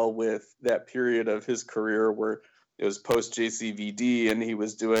really well with that period of his career where it was post JCVD and he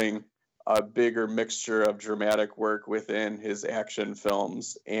was doing a bigger mixture of dramatic work within his action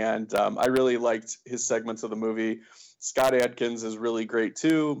films. And I really liked his segments of the movie. Scott Adkins is really great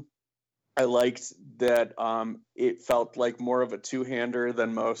too. I liked that it felt like more of a two-hander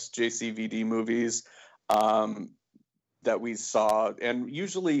than most JCVD movies that we saw. And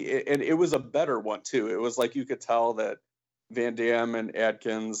usually, it was a better one too. It was like you could tell that Van Damme and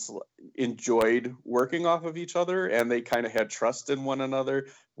Adkins enjoyed working off of each other and they kind of had trust in one another.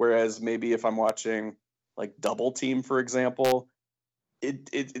 Whereas maybe if I'm watching like Double Team, for example,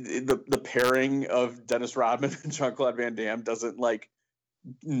 the pairing of Dennis Rodman and Jean-Claude Van Damme doesn't like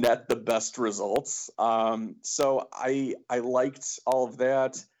net the best results. So I liked all of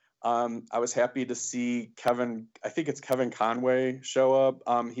that. I was happy to see Kevin Conway show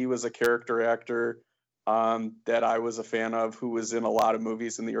up. He was a character actor that I was a fan of, who was in a lot of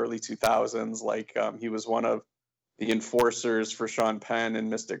movies in the early 2000s. Like he was one of the enforcers for Sean Penn in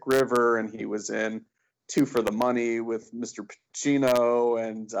Mystic River, and he was in Two for the Money with Mr. Pacino,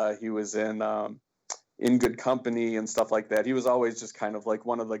 and he was in Good Company and stuff like that. He was always just kind of like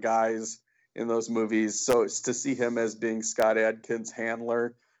one of the guys in those movies. So to see him as being Scott Adkins'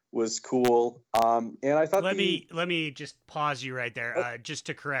 handler was cool. And I thought let me just pause you right there. Just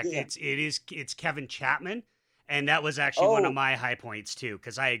to correct, it's Kevin Chapman, and that was actually one of my high points too,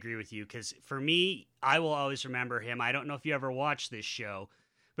 because I agree with you. Because for me, I will always remember him. I don't know if you ever watched this show,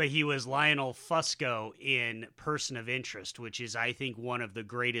 but he was Lionel Fusco in Person of Interest, which is, I think, one of the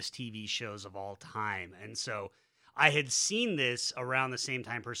greatest TV shows of all time. And so I had seen this around the same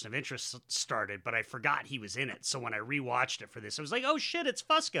time Person of Interest started, but I forgot he was in it. So when I rewatched it for this, I was like, oh shit, it's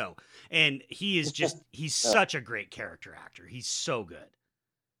Fusco. And he is just, he's such a great character actor. He's so good.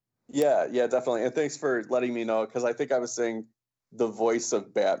 Yeah, definitely. And thanks for letting me know, because I think I was saying the voice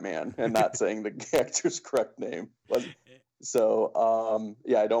of Batman and not saying the actor's correct name. So,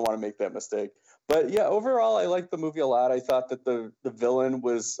 I don't want to make that mistake. But yeah, overall, I liked the movie a lot. I thought that the villain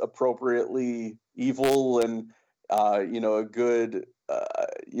was appropriately evil and, a good,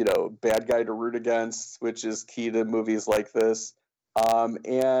 bad guy to root against, which is key to movies like this.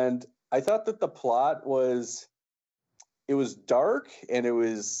 And I thought that the plot was dark and it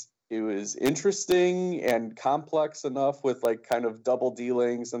was interesting and complex enough with like kind of double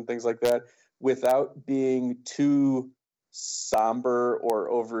dealings and things like that without being too somber or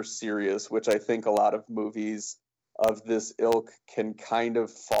over serious, which I think a lot of movies of this ilk can kind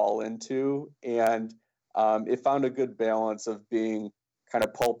of fall into. And it found a good balance of being kind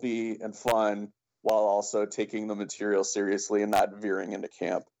of pulpy and fun while also taking the material seriously and not veering into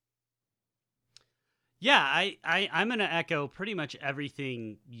camp. Yeah, I'm going to echo pretty much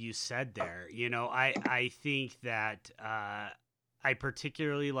everything you said there. I think that I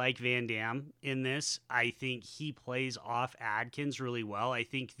particularly like Van Damme in this. I think he plays off Adkins really well. I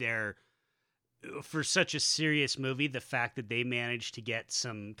think for such a serious movie, the fact that they managed to get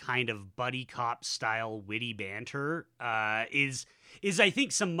some kind of buddy cop style witty banter is I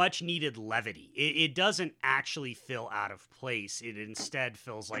think some much needed levity. It doesn't actually feel out of place. It instead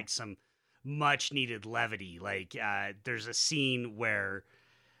feels like some much needed levity. Like there's a scene where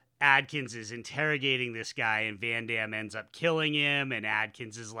Adkins is interrogating this guy and Van Damme ends up killing him. And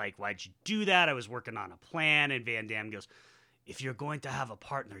Adkins is like, "Why'd you do that? I was working on a plan." And Van Damme goes, "If you're going to have a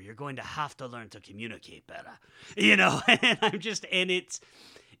partner, you're going to have to learn to communicate better." And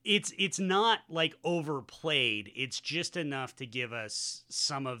it's not like overplayed. It's just enough to give us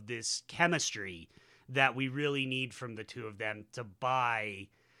some of this chemistry that we really need from the two of them to buy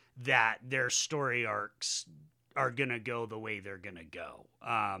that their story arcs are going to go the way they're going to go.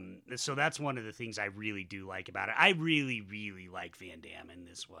 So that's one of the things I really do like about it. I really, really like Van Damme in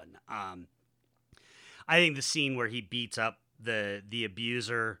this one. I think the scene where he beats up the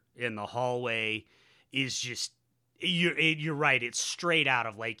abuser in the hallway is just, you're right. It's straight out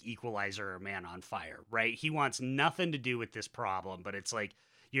of like Equalizer or Man on Fire, right? He wants nothing to do with this problem, but it's like,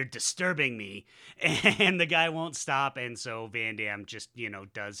 "You're disturbing me," and the guy won't stop. And so Van Damme just,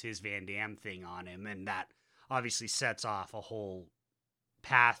 does his Van Damme thing on him. And that obviously sets off a whole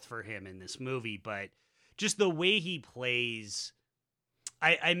path for him in this movie, but just the way he plays,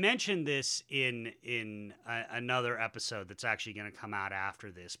 I mentioned this in another episode that's actually going to come out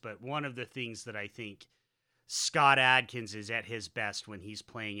after this, but one of the things that I think Scott Adkins is at his best when he's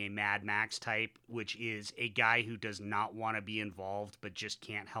playing a Mad Max type, which is a guy who does not want to be involved but just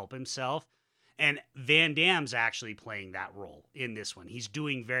can't help himself. And Van Damme's actually playing that role in this one. He's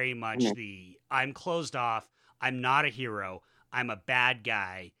doing very much I'm closed off, I'm not a hero, I'm a bad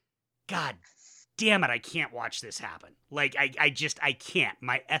guy. God damn it, I can't watch this happen. Like, I can't.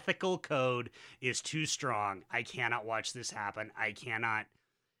 My ethical code is too strong. I cannot watch this happen. I cannot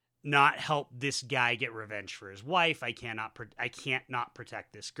not help this guy get revenge for his wife. I can't not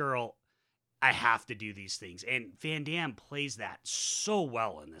protect this girl. I have to do these things. And Van Damme plays that so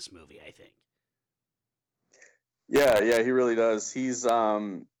well in this movie, I think. Yeah, he really does. He's,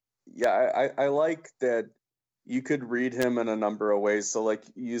 I like that you could read him in a number of ways. So like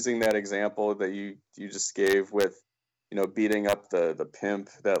using that example that you just gave with, beating up the pimp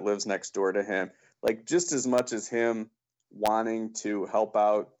that lives next door to him, like just as much as him wanting to help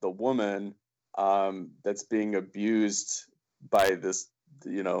out the woman that's being abused by this,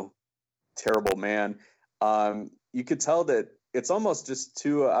 terrible man, you could tell that it's almost just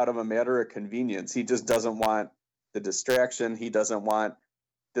too out of a matter of convenience. He just doesn't want the distraction. He doesn't want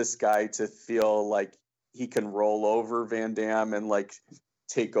this guy to feel like he can roll over Van Damme and like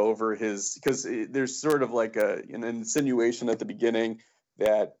take over because there's sort of like an insinuation at the beginning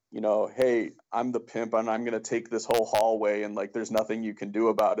that, hey, I'm the pimp and I'm going to take this whole hallway and like there's nothing you can do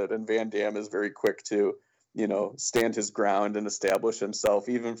about it. And Van Damme is very quick to, stand his ground and establish himself,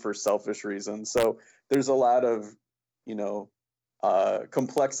 even for selfish reasons. So there's a lot of,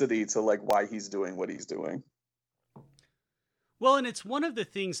 complexity to like why he's doing what he's doing. Well, and it's one of the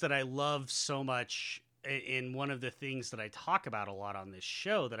things that I love so much, and one of the things that I talk about a lot on this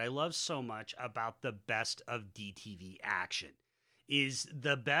show that I love so much about the best of DTV action is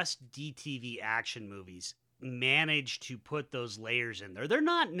the best DTV action movies manage to put those layers in there. They're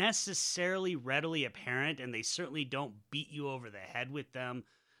not necessarily readily apparent, and they certainly don't beat you over the head with them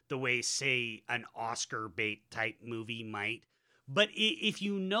the way, say, an Oscar bait type movie might. But if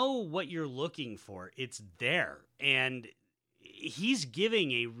you know what you're looking for, it's there. And he's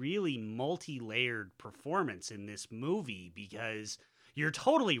giving a really multi-layered performance in this movie because you're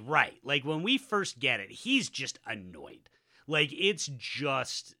totally right. Like when we first get it, he's just annoyed. Like it's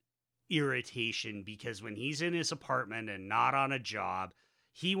just irritation because when he's in his apartment and not on a job,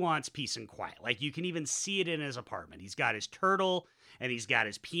 he wants peace and quiet. Like you can even see it in his apartment. He's got his turtle and he's got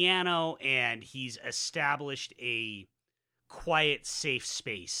his piano and he's established a quiet, safe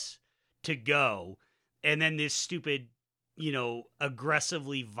space to go. And then this stupid,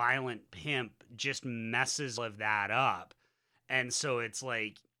 aggressively violent pimp just messes of that up. And so it's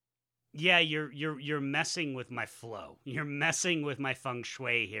like, yeah, you're messing with my flow. You're messing with my feng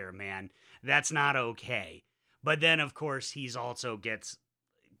shui here, man. That's not okay. But then, of course, he's also gets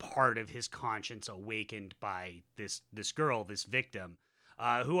part of his conscience awakened by this girl, this victim,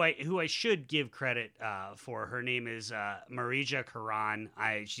 who I should give credit for. Her name is Marija Karan.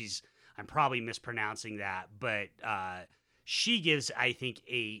 I'm probably mispronouncing that, but she gives, I think,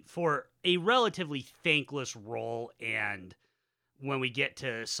 for a relatively thankless role, and when we get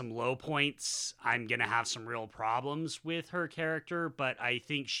to some low points, I'm going to have some real problems with her character, but I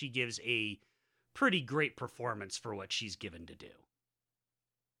think she gives a pretty great performance for what she's given to do.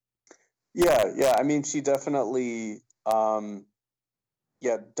 Yeah. I mean, she definitely, does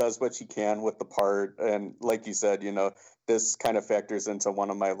what she can with the part. And like you said, this kind of factors into one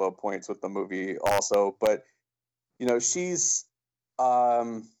of my low points with the movie also. But, you know, she's,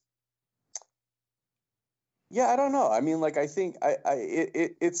 yeah, I don't know. I mean, like, I think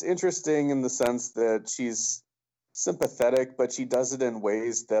it's interesting in the sense that she's sympathetic, but she does it in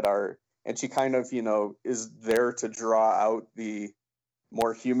ways that are, and she kind of, you know, is there to draw out the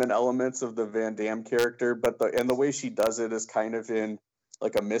more human elements of the Van Damme character. But the way she does it is kind of in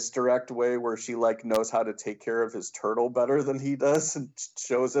like a misdirect way where she like knows how to take care of his turtle better than he does and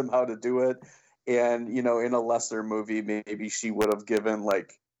shows him how to do it. And, you know, in a lesser movie, maybe she would have given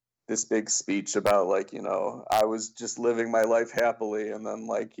like this big speech about like, you know, I was just living my life happily. And then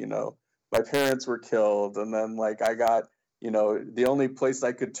like, you know, my parents were killed. And then like, I got, you know, the only place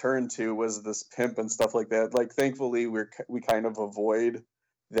I could turn to was this pimp and stuff like that. Like, thankfully we kind of avoid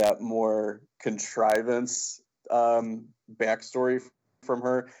that more contrivance backstory from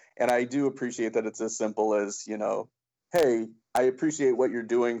her. And I do appreciate that it's as simple as, you know, hey, I appreciate what you're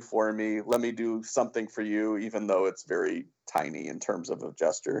doing for me. Let me do something for you, even though it's very tiny in terms of a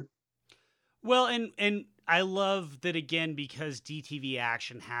gesture. Well, and I love that, again, because DTV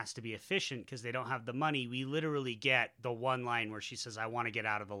Action has to be efficient because they don't have the money. We literally get the one line where she says, I want to get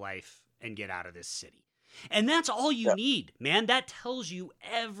out of the life and get out of this city. And that's all you need, man. That tells you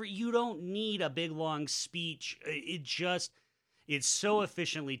you don't need a big, long speech. It so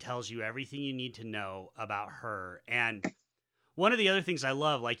efficiently tells you everything you need to know about her. And one of the other things I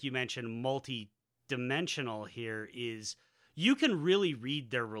love, like you mentioned, multi-dimensional here, is you can really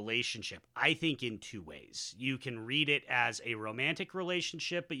read their relationship, I think, in two ways. You can read it as a romantic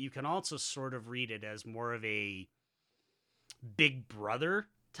relationship, but you can also sort of read it as more of a big brother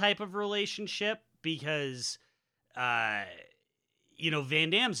type of relationship because, you know, Van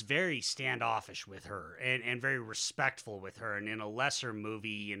Damme's very standoffish with her and very respectful with her. And in a lesser movie,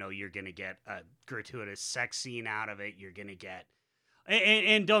 you know, you're going to get a gratuitous sex scene out of it. You're going to get...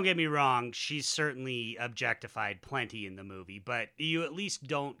 And don't get me wrong, she's certainly objectified plenty in the movie, but you at least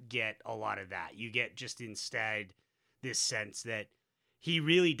don't get a lot of that. You get just instead this sense that he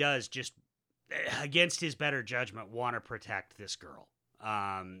really does just, against his better judgment, want to protect this girl.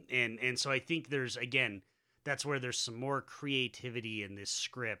 And so I think there's, again, that's where there's some more creativity in this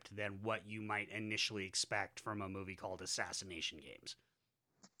script than what you might initially expect from a movie called Assassination Games.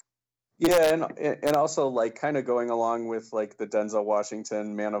 Yeah, and also like kind of going along with like the Denzel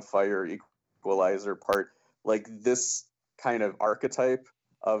Washington Man of Fire Equalizer part, like this kind of archetype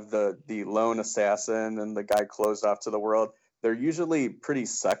of the lone assassin and the guy closed off to the world, they're usually pretty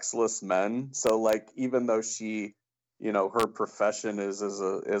sexless men. So like even though she, you know, her profession is as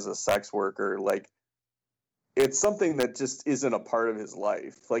a sex worker, like it's something that just isn't a part of his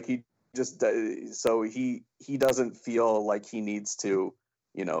life. Like he just so he doesn't feel like he needs to,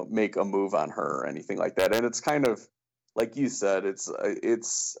 you know, make a move on her or anything like that. And it's kind of like you said,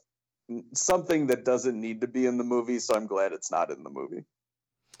 it's something that doesn't need to be in the movie. So I'm glad it's not in the movie.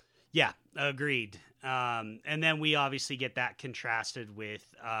 Yeah, agreed. And then we obviously get that contrasted with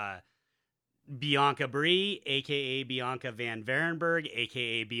Bianca Brie, aka Bianca Van Varenberg,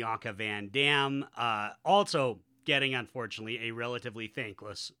 aka Bianca Van Damme, also getting, unfortunately, a relatively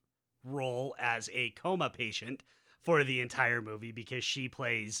thankless role as a coma patient for the entire movie because she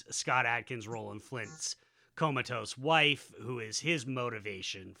plays Scott Adkins' Roland Flint's comatose wife, who is his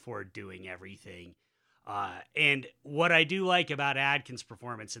motivation for doing everything. And what I do like about Adkins'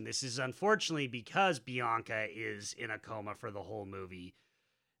 performance, and this is unfortunately because Bianca is in a coma for the whole movie,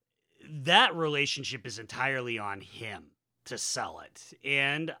 that relationship is entirely on him to sell it.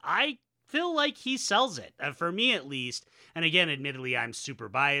 And I feel like he sells it, for me at least. And again, admittedly, I'm super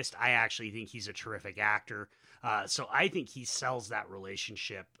biased. I actually think he's a terrific actor. So I think he sells that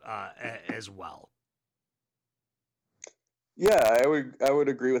relationship as well. Yeah, I would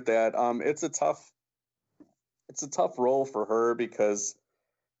agree with that. It's a tough role for her because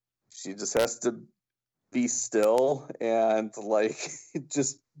she just has to be still and like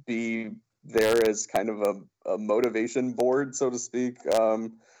just be there as kind of a motivation board, so to speak,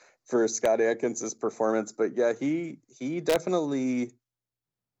 for Scott Adkins' performance. But yeah, he definitely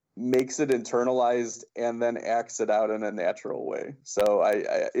makes it internalized and then acts it out in a natural way. So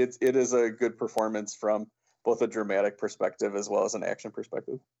it is a good performance from both a dramatic perspective as well as an action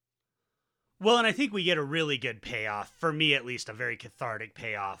perspective. Well, and I think we get a really good payoff, for me at least, a very cathartic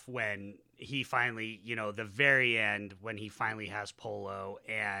payoff when he finally, you know, the very end, when he finally has Polo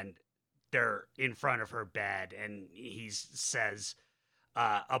and they're in front of her bed and he says,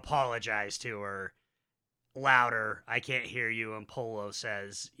 apologize to her louder, I can't hear you. And Polo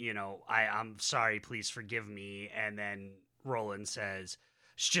says, you know, I'm sorry, please forgive me. And then Roland says,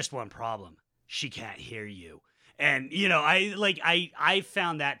 it's just one problem. She can't hear you. And, you know, I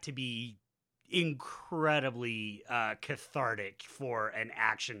found that to be incredibly cathartic for an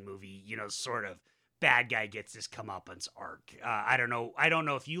action movie, you know, sort of bad guy gets his comeuppance arc. I don't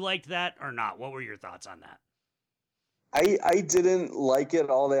know if you liked that or not. What were your thoughts on that? I didn't like it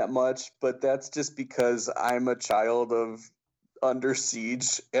all that much, but that's just because I'm a child of Under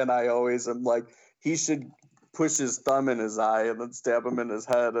Siege, and I always am like, he should push his thumb in his eye and then stab him in his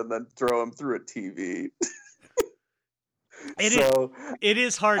head and then throw him through a TV. It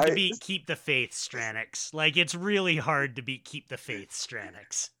is hard to beat Keep the Faith, Stranix. Like, it's really hard to beat Keep the Faith,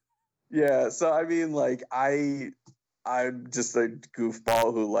 Stranix. Yeah, so I mean, like, I'm just a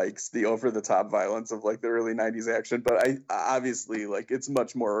goofball who likes the over-the-top violence of, like, the early 90s action, but I obviously, like, it's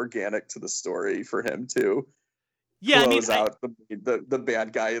much more organic to the story for him to close out the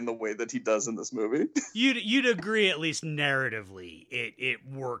bad guy in the way that he does in this movie. You'd agree, at least narratively, it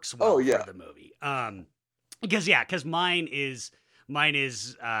works well for the movie. Because mine is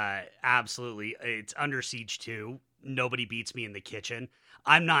absolutely, it's Under Siege 2. Nobody beats me in the kitchen.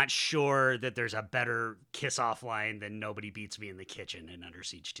 I'm not sure that there's a better kiss-off line than Nobody beats me in the kitchen in Under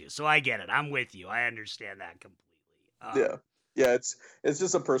Siege 2. So I get it. I'm with you. I understand that completely. Yeah. It's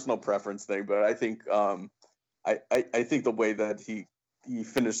just a personal preference thing, but I think I think the way that he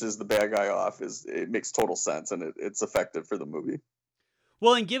finishes the bad guy off it makes total sense, and it's effective for the movie.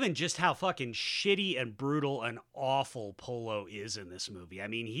 Well, and given just how fucking shitty and brutal and awful Polo is in this movie, I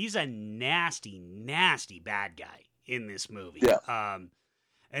mean, he's a nasty, nasty bad guy in this movie. Yeah.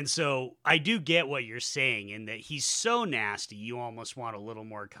 And so I do get what you're saying in that he's so nasty, you almost want a little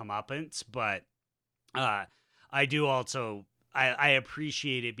more comeuppance, but I do also, I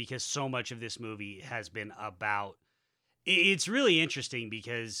appreciate it because so much of this movie has been about, it's really interesting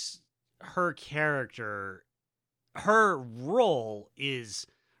because her character, her role is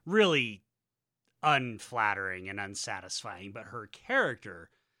really unflattering and unsatisfying, but her character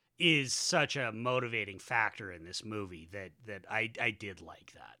is such a motivating factor in this movie that I did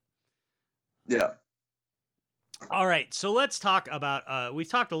like that. Yeah. All right, so let's talk about, we've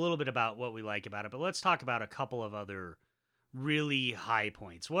talked a little bit about what we like about it, but let's talk about a couple of other really high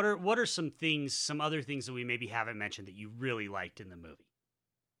points. What are some other things that we maybe haven't mentioned that you really liked in the movie?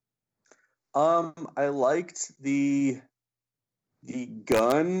 I liked the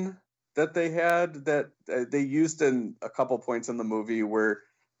gun that they had that they used in a couple points in the movie where,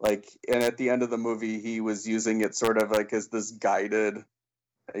 like, and at the end of the movie, he was using it sort of like as this guided,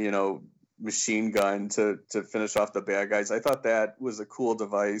 you know, machine gun to finish off the bad guys. I thought that was a cool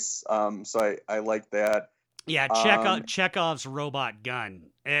device. So I liked that. Yeah, Chekhov's robot gun.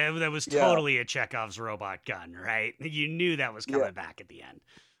 That was totally a Chekhov's robot gun, right? You knew that was coming back at the end.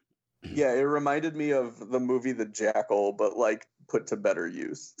 Yeah, it reminded me of the movie The Jackal, but like put to better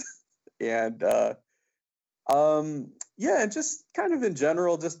use. And just kind of in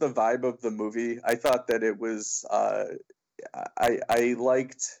general, just the vibe of the movie. I thought that it was I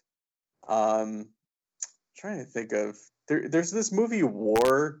liked trying to think of there's this movie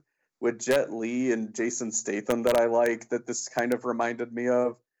War with Jet Li and Jason Statham that I like that this kind of reminded me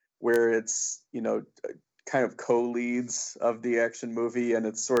of, where it's, you know, kind of co-leads of the action movie, and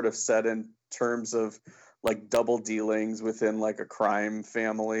it's sort of set in terms of like double dealings within like a crime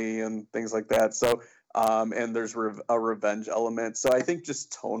family and things like that. So and there's a revenge element. So I think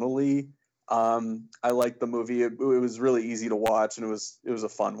just tonally, I liked the movie. It was really easy to watch, and it was a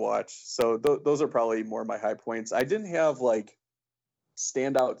fun watch. So those are probably more my high points. I didn't have like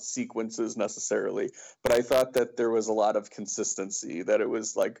standout sequences necessarily, but I thought that there was a lot of consistency, that it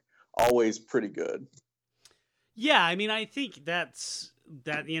was like always pretty good. Yeah, I mean, I think that,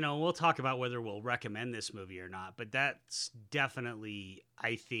 you know, we'll talk about whether we'll recommend this movie or not, but that's definitely,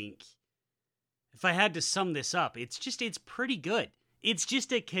 I think, if I had to sum this up, it's pretty good. It's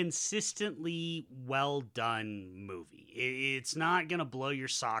just a consistently well done movie. It's not going to blow your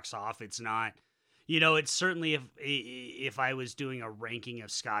socks off. It's not, you know, it's certainly, if I was doing a ranking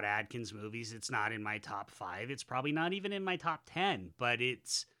of Scott Adkins movies, it's not in my top 5. It's probably not even in my top 10, but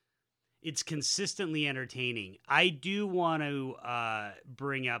it's consistently entertaining. I do want to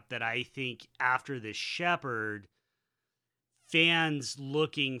bring up that I think after The Shepherd, fans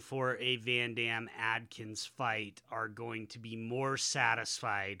looking for a Van Damme Adkins fight are going to be more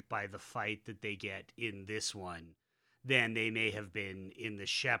satisfied by the fight that they get in this one than they may have been in The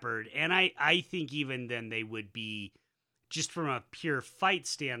Shepherd. And I think even then they would be, just from a pure fight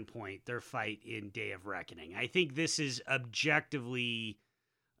standpoint, their fight in Day of Reckoning. I think this is objectively,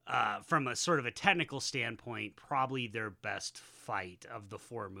 from a sort of a technical standpoint, probably their best fight of the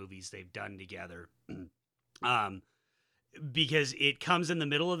 4 movies they've done together. Because it comes in the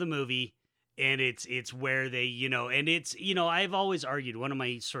middle of the movie, And it's where they, and it's, I've always argued, one of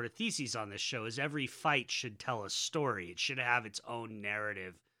my sort of theses on this show is every fight should tell a story. It should have its own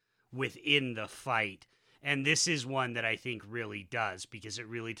narrative within the fight. And this is one that I think really does, because it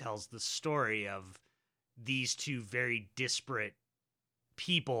really tells the story of these two very disparate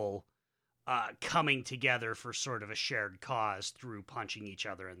people coming together for sort of a shared cause through punching each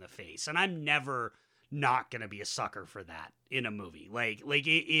other in the face. And I'm never not going to be a sucker for that in a movie. Like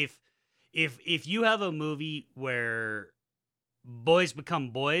if you have a movie where boys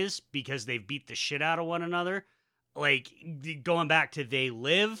become boys because they've beat the shit out of one another, like going back to They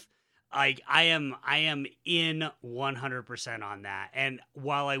Live, like I am in 100% on that. And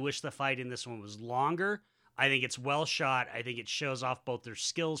while I wish the fight in this one was longer, I think it's well shot. I think it shows off both their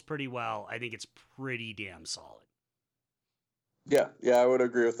skills pretty well. I think it's pretty damn solid. Yeah, I would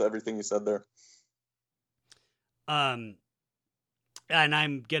agree with everything you said there. And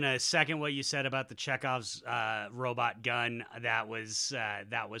I'm gonna second what you said about the Chekhov's robot gun. That was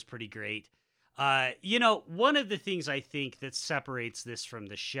pretty great. One of the things I think that separates this from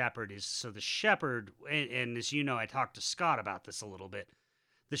The Shepherd is, so The Shepherd, and as you know, I talked to Scott about this a little bit.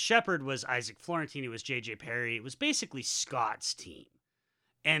 The Shepherd was Isaac Florentine. It was J.J. Perry. It was basically Scott's team.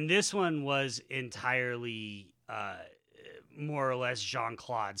 And this one was entirely more or less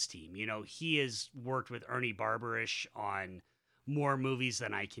Jean-Claude's team. He has worked with Ernie Barbarish on more movies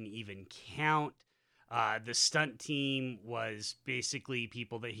than I can even count. The stunt team was basically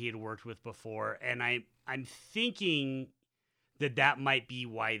people that he had worked with before. And I'm thinking that might be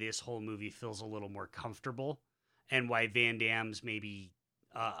why this whole movie feels a little more comfortable, and why Van Damme's maybe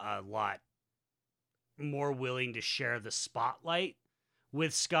a lot more willing to share the spotlight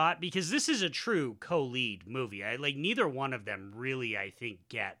with Scott, because this is a true co-lead movie. Neither one of them really, I think,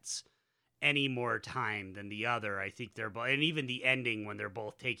 gets any more time than the other. I think they're both, and even the ending when they're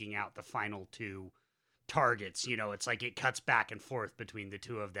both taking out the final two targets, it's like it cuts back and forth between the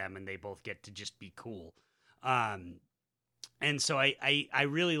two of them, and they both get to just be cool. And so I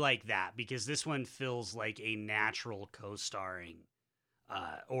really like that, because this one feels like a natural co-starring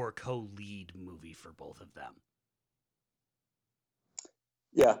or co-lead movie for both of them.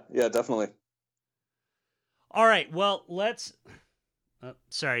 Yeah, definitely. All right, well, let's. Oh,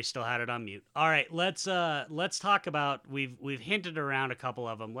 sorry, still had it on mute. All right, let's talk about. We've hinted around a couple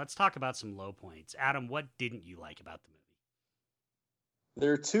of them. Let's talk about some low points. Adam, what didn't you like about the movie?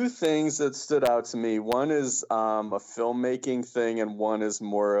 There are two things that stood out to me. One is a filmmaking thing, and one is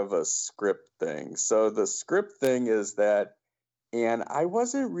more of a script thing. So the script thing is that, and I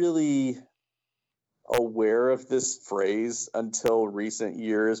wasn't really aware of this phrase until recent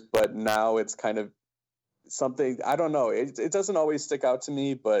years, but now it's kind of something, I don't know. It doesn't always stick out to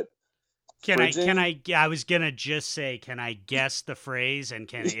me, but I was gonna just say, can I guess the phrase, and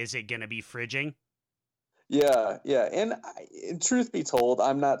is it gonna be fridging? Yeah. And truth be told,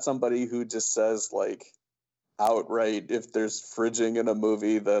 I'm not somebody who just says like outright, if there's fridging in a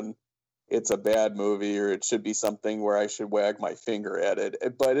movie, then it's a bad movie, or it should be something where I should wag my finger at it.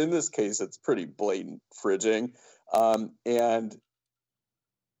 But in this case, it's pretty blatant fridging. And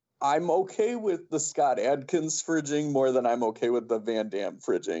I'm okay with the Scott Adkins fridging more than I'm okay with the Van Damme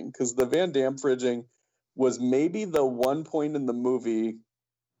fridging, because the Van Damme fridging was maybe the one point in the movie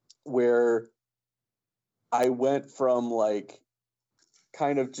where I went from like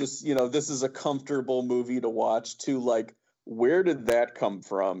kind of just, this is a comfortable movie to watch, to like, where did that come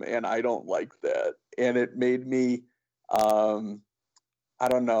from? And I don't like that. And it made me, I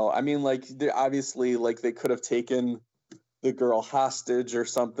don't know. I mean, like, obviously, like, they could have taken the girl hostage or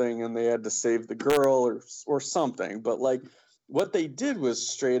something, and they had to save the girl or something. But like, what they did was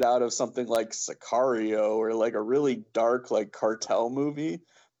straight out of something like Sicario, or like a really dark, like, cartel movie.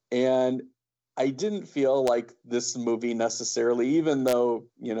 And I didn't feel like this movie necessarily, even though,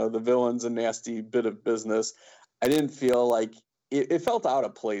 the villain's a nasty bit of business, I didn't feel like it felt out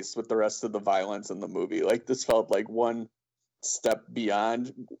of place with the rest of the violence in the movie. Like, this felt like one step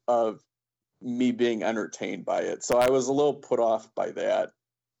beyond of me being entertained by it. So I was a little put off by that.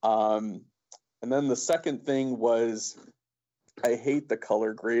 And then the second thing was, I hate the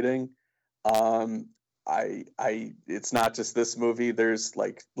color grading. It's not just this movie. There's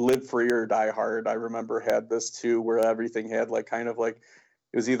like Live Free or Die Hard, I remember, had this too, where everything had like kind of like,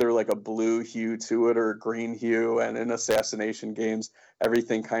 it was either like a blue hue to it or a green hue. And in Assassination Games,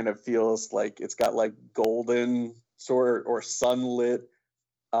 everything kind of feels like it's got like golden sort or sunlit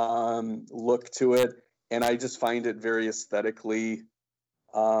look to it. And I just find it very aesthetically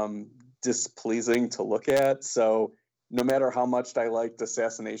displeasing to look at. So no matter how much I liked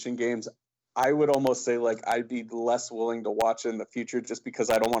Assassination Games, I would almost say like I'd be less willing to watch it in the future just because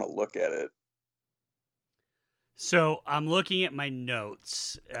I don't want to look at it. So I'm looking at my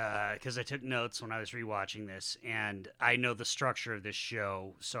notes because I took notes when I was rewatching this, and I know the structure of this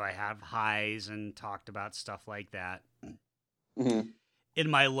show, so I have highs and talked about stuff like that. Mm-hmm. In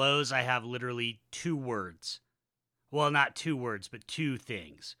my lows, I have literally 2 words. Well, not 2 words, but 2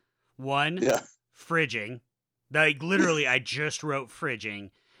 things. One, fridging. Like, literally, I just wrote fridging.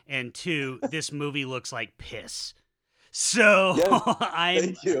 And 2, this movie looks like piss. So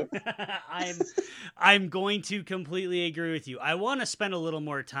thank you. I'm going to completely agree with you. I want to spend a little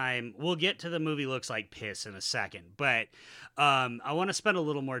more time. We'll get to the movie looks like piss in a second, but I want to spend a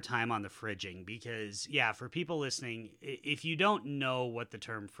little more time on the fridging because, yeah, for people listening, if you don't know what the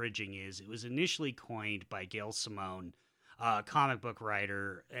term fridging is, it was initially coined by Gail Simone, comic book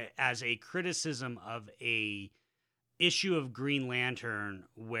writer, as a criticism of a issue of Green Lantern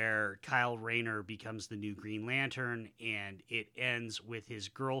where Kyle Rayner becomes the new Green Lantern, and it ends with his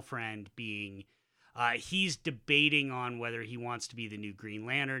girlfriend being he's debating on whether he wants to be the new Green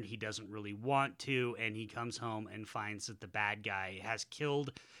Lantern. He doesn't really want to, and he comes home and finds that the bad guy has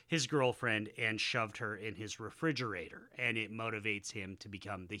killed his girlfriend and shoved her in his refrigerator, and it motivates him to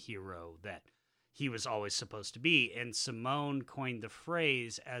become the hero that he was always supposed to be. And Simone coined the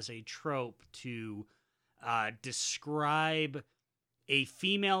phrase as a trope to describe a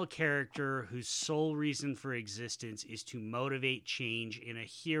female character whose sole reason for existence is to motivate change in a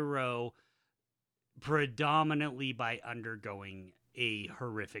hero, predominantly by undergoing a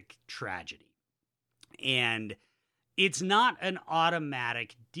horrific tragedy. And it's not an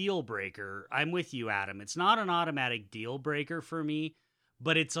automatic deal breaker. I'm with you, Adam. It's not an automatic deal breaker for me,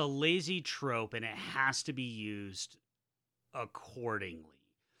 but it's a lazy trope and it has to be used accordingly.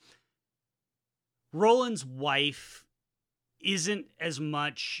 Roland's wife isn't as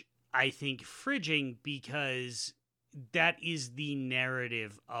much, I think, fridging because that is the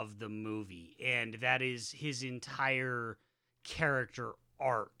narrative of the movie, and that is his entire character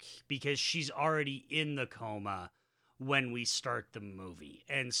arc, because she's already in the coma when we start the movie.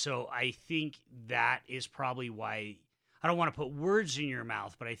 And so I think that is probably why, I don't want to put words in your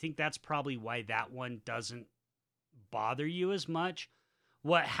mouth, but I think that's probably why that one doesn't bother you as much.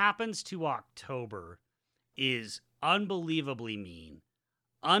 What happens to October is unbelievably mean,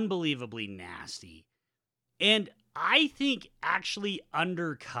 unbelievably nasty, and I think actually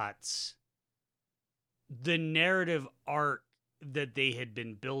undercuts the narrative arc that they had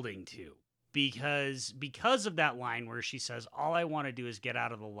been building to. Because of that line where she says, all I want to do is get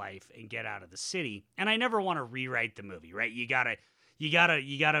out of the life and get out of the city. And I never want to rewrite the movie, right? You gotta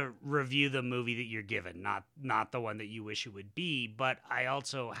review the movie that you're given, not the one that you wish it would be. But I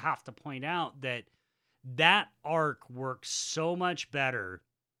also have to point out that arc works so much better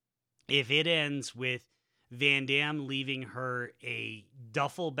if it ends with Van Damme leaving her a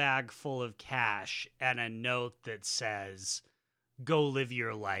duffel bag full of cash and a note that says, go live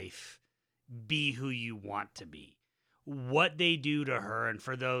your life. Be who you want to be. What they do to her, and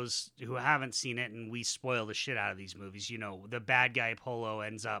for those who haven't seen it, and we spoil the shit out of these movies, you know, the bad guy Polo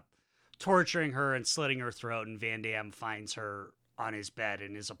ends up torturing her and slitting her throat, and Van Damme finds her on his bed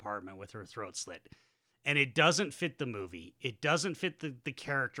in his apartment with her throat slit. And it doesn't fit the movie. It doesn't fit the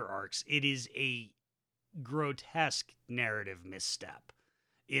character arcs. It is a grotesque narrative misstep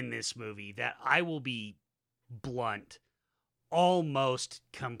in this movie that, I will be blunt, almost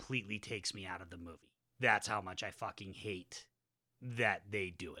completely takes me out of the movie. That's how much I fucking hate that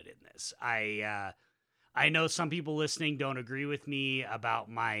they do it in this. I know some people listening don't agree with me about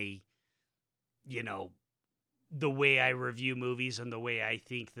my, the way I review movies and the way I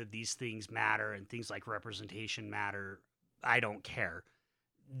think that these things matter and things like representation matter. I don't care.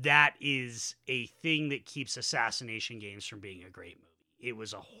 That is a thing that keeps Assassination Games from being a great movie. It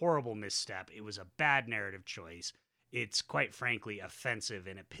was a horrible misstep. It was a bad narrative choice. It's quite frankly offensive,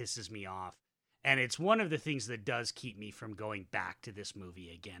 and it pisses me off. And it's one of the things that does keep me from going back to this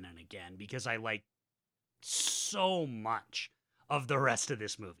movie again and again, because I like so much of the rest of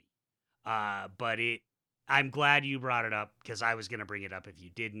this movie. But I'm glad you brought it up, because I was going to bring it up if you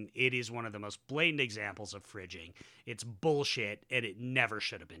didn't. It is one of the most blatant examples of fridging. It's bullshit, and it never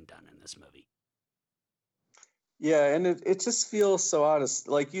should have been done in this movie. Yeah, and it just feels so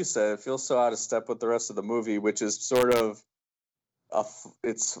like you said, it feels so out of step with the rest of the movie, which is sort of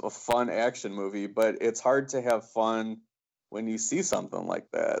it's a fun action movie, but it's hard to have fun when you see something like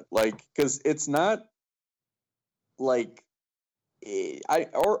that. Like, because it's not like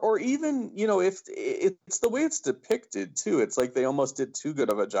or even, if it's the way it's depicted too. It's like they almost did too good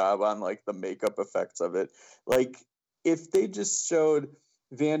of a job on like the makeup effects of it. Like, if they just showed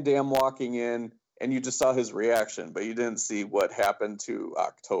Van Damme walking in and you just saw his reaction, but you didn't see what happened to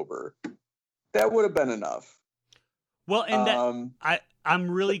October, that would have been enough. Well, and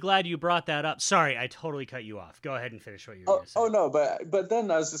I'm really glad you brought that up. Sorry, I totally cut you off. Go ahead and finish what you're going to say. Oh no, but then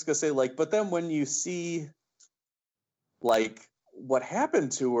I was just gonna say, like, but then when you see like what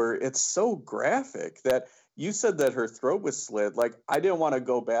happened to her, it's so graphic that you said that her throat was slit. Like, I didn't want to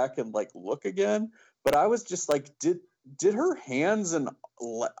go back and like look again, but I was just like, did her hands and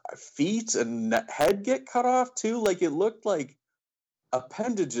feet and head get cut off too? Like, it looked like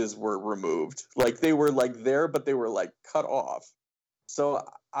appendages were removed. Like, they were like there, but they were like cut off. So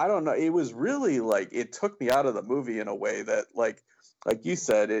I don't know. It was really like, it took me out of the movie in a way that like you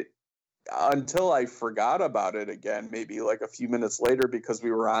said, it until I forgot about it again, maybe like a few minutes later, because we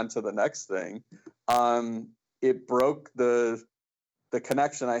were on to the next thing. It broke the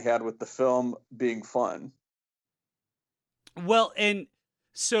connection I had with the film being fun. Well, and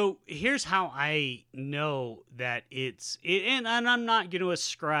so here's how I know that and I'm not going to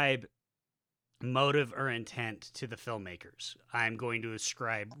ascribe motive or intent to the filmmakers. I'm going to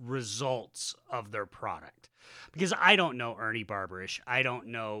ascribe results of their product, because I don't know Ernie Barbarish. I don't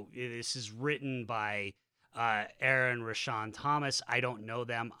know. This is written by Aaron Rashawn Thomas. I don't know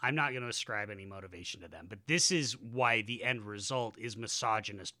them. I'm not going to ascribe any motivation to them, but this is why the end result is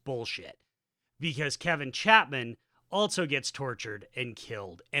misogynist bullshit, because Kevin Chapman also gets tortured and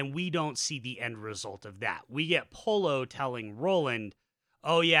killed, and we don't see the end result of that. We get Polo telling Roland,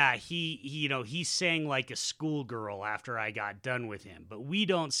 oh yeah, he sang like a schoolgirl after I got done with him, but we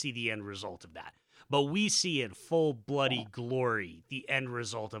don't see the end result of that. But we see in full bloody glory the end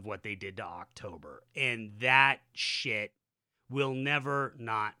result of what they did to October, and that shit will never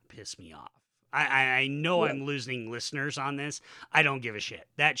not piss me off. I know I'm losing listeners on this. I don't give a shit.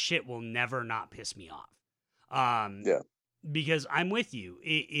 That shit will never not piss me off. Because I'm with you.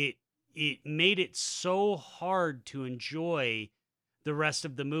 It made it so hard to enjoy the rest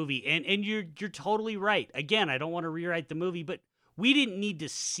of the movie. And you're totally right. Again, I don't want to rewrite the movie, but we didn't need to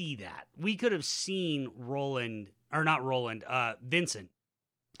see that. We could have seen Vincent.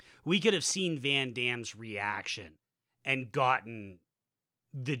 We could have seen Van Damme's reaction and gotten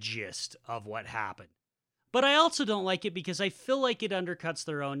the gist of what happened. But I also don't like it because I feel like it undercuts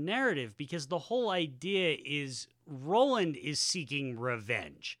their own narrative, because the whole idea is Roland is seeking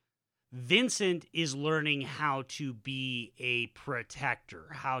revenge. Vincent is learning how to be a protector,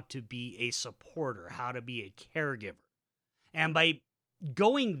 how to be a supporter, how to be a caregiver. And by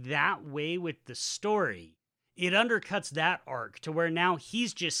going that way with the story, it undercuts that arc to where now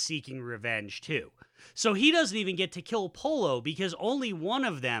he's just seeking revenge too. So he doesn't even get to kill Polo, because only one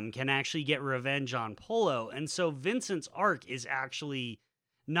of them can actually get revenge on Polo. And so Vincent's arc is actually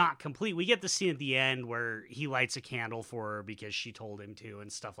not complete. We get the scene at the end where he lights a candle for her because she told him to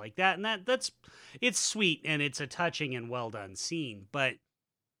and stuff like that. And it's sweet and it's a touching and well done scene, but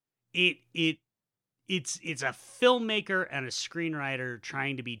it's a filmmaker and a screenwriter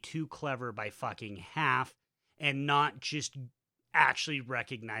trying to be too clever by fucking half and not just actually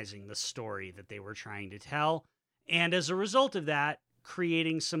recognizing the story that they were trying to tell. And as a result of that,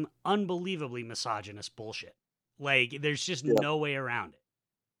 creating some unbelievably misogynist bullshit. Like, there's just no way around it.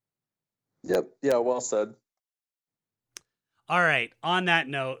 Yep. Yeah, well said. All right. On that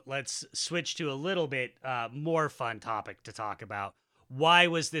note, let's switch to a little bit more fun topic to talk about. Why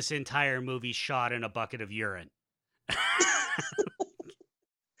was this entire movie shot in a bucket of urine?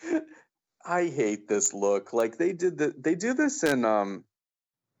 I hate this look. Like, they do this in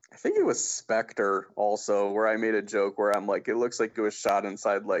I think it was Spectre also, where I made a joke where I'm like, it looks like it was shot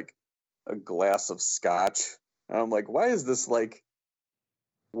inside like a glass of scotch. And I'm like, why is this like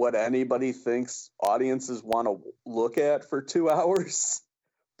what anybody thinks audiences want to look at for 2 hours?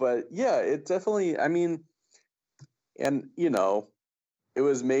 But yeah, it definitely, I mean, and it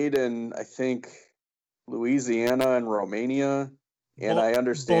was made in, I think, Louisiana and Romania. And I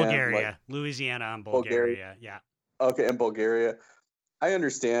understand Bulgaria, Louisiana and Bulgaria. Yeah. Okay. And Bulgaria. I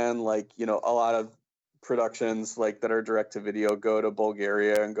understand, a lot of productions like that are direct to video go to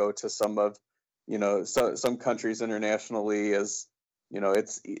Bulgaria and go to some of, some countries internationally, as,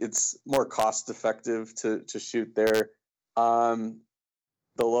 it's more cost effective to shoot there. The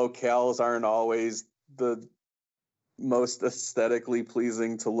locales aren't always the most aesthetically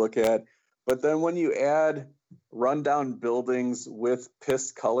pleasing to look at. But then when you add rundown buildings with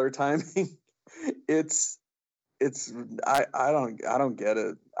piss color timing, I don't get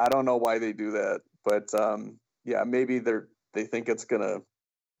it. I don't know why they do that, but yeah, maybe they think it's gonna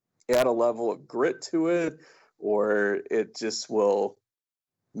add a level of grit to it, or it just will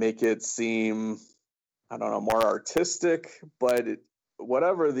make it seem, I don't know, more artistic. But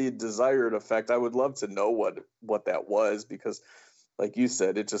whatever the desired effect, I would love to know what that was, because like you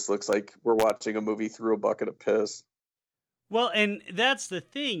said, it just looks like we're watching a movie through a bucket of piss. Well, and that's the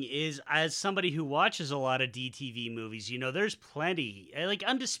thing is, as somebody who watches a lot of DTV movies, there's plenty. Like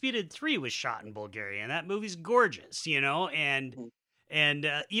Undisputed 3 was shot in Bulgaria, and that movie's gorgeous, and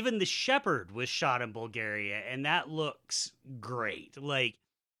even The Shepherd was shot in Bulgaria, and that looks great. Like,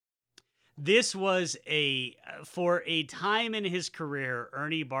 this was for a time in his career,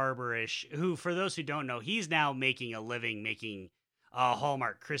 Ernie Barbarish, who, for those who don't know, he's now making a living making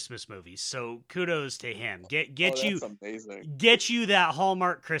Hallmark Christmas movies. So kudos to him. That's amazing. Get you that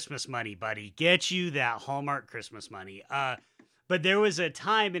Hallmark Christmas money, buddy. Get you that Hallmark Christmas money. But there was a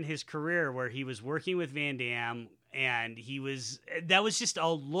time in his career where he was working with Van Damme, and that was just a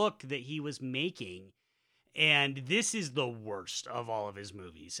look that he was making. And this is the worst of all of his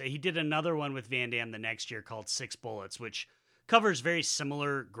movies. He did another one with Van Damme the next year called Six Bullets, which covers very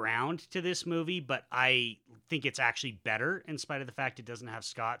similar ground to this movie, but I think it's actually better in spite of the fact it doesn't have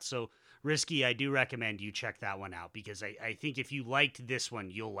Scott. So, Risky, I do recommend you check that one out, because I think if you liked this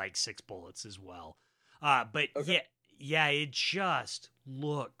one, you'll like Six Bullets as well. But okay. Yeah, it just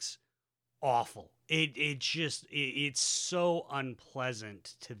looks awful. It's so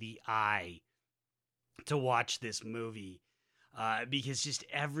unpleasant to the eye to watch this movie, because just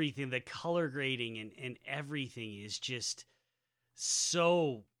everything, the color grading and everything is just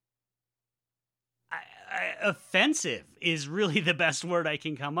so offensive is really the best word I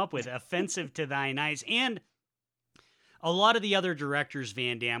can come up with. Offensive to thine eyes. And a lot of the other directors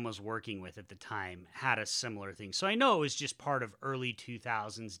Van Damme was working with at the time had a similar thing. So I know it was just part of early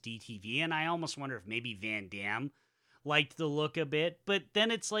 2000s DTV, and I almost wonder if maybe Van Damme liked the look a bit. But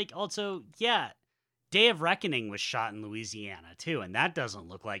then it's like, also, yeah, Day of Reckoning was shot in Louisiana too, and that doesn't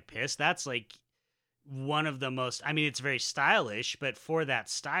look like piss. That's like one of the most, I mean, it's very stylish, but for that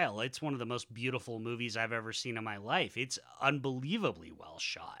style, it's one of the most beautiful movies I've ever seen in my life. It's unbelievably well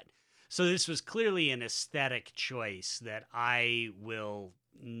shot. So this was clearly an aesthetic choice that I will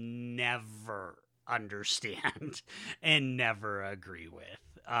never understand and never agree with,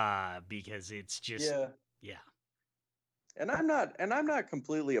 because it's just, yeah. And I'm not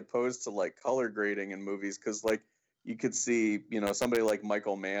completely opposed to like color grading in movies, because like you could see, somebody like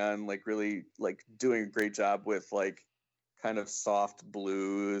Michael Mann like really like doing a great job with like kind of soft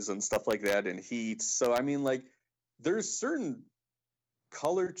blues and stuff like that in Heat. So I mean, like, there's certain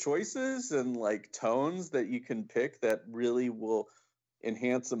color choices and like tones that you can pick that really will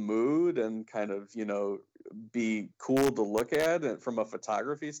enhance a mood and kind of, be cool to look at and from a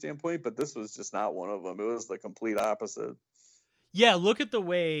photography standpoint. But this was just not one of them. It was the complete opposite. Yeah, look at the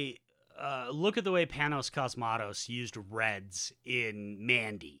way Panos Cosmatos used reds in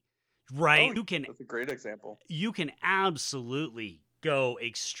Mandy, right? That's a great example. You can absolutely go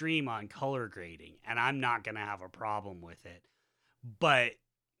extreme on color grading, and I'm not going to have a problem with it. But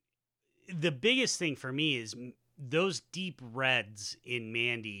the biggest thing for me is those deep reds in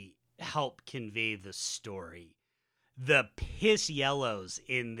Mandy help convey the story. The piss yellows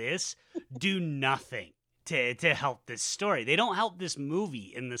in this do nothing to help this story. They don't help this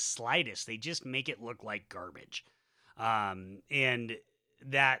movie in the slightest. They just make it look like garbage. And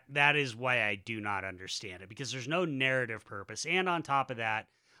that is why I do not understand it, because there's no narrative purpose. And on top of that,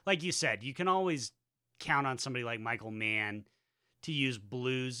 like you said, you can always count on somebody like Michael Mann to use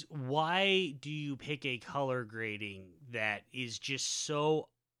blues. Why do you pick a color grading that is just so,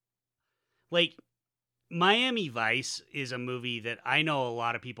 like, Miami Vice is a movie that I know a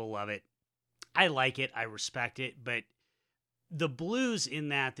lot of people love it. I like it. I respect it. But the blues in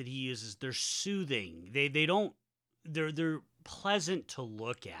that he uses, they're soothing. They're pleasant to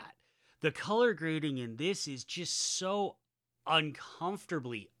look at. The color grading in this is just so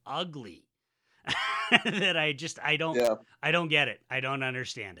uncomfortably ugly that I don't get it. I don't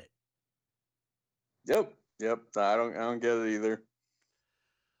understand it. Yep. I don't get it either.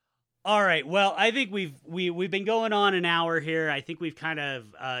 All right. Well, I think we've been going on an hour here. I think we've kind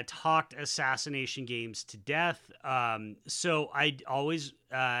of talked Assassination Games to death. So I always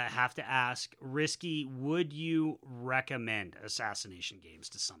have to ask, Risky, would you recommend Assassination Games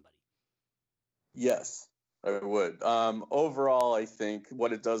to somebody? Yes, I would. Overall, I think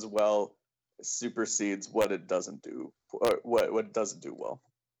what it does well supersedes what it doesn't do. What it doesn't do well.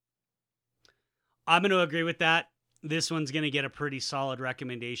 I'm going to agree with that. This one's going to get a pretty solid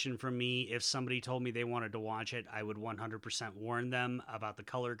recommendation from me. If somebody told me they wanted to watch it, I would 100% warn them about the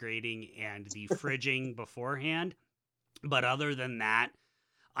color grading and the fridging beforehand. But other than that,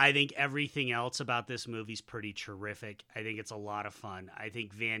 I think everything else about this movie's pretty terrific. I think it's a lot of fun. I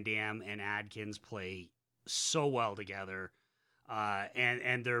think Van Damme and Adkins play so well together.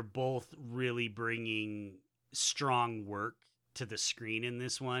 And they're both really bringing strong work to the screen in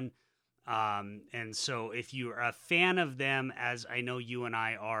this one. And so if you're a fan of them, as I know you and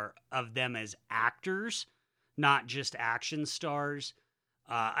I are, of them as actors, not just action stars,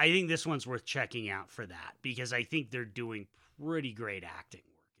 I think this one's worth checking out for that, because I think they're doing pretty great acting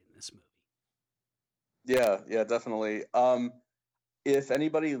work in this movie. Yeah, definitely. If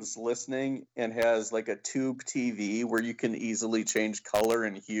anybody is listening and has like a tube TV where you can easily change color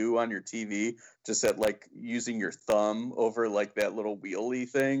and hue on your TV, just at like using your thumb over like that little wheelie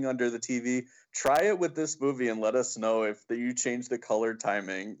thing under the TV, try it with this movie and let us know if you change the color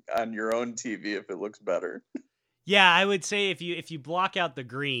timing on your own TV, if it looks better. Yeah, I would say if you block out the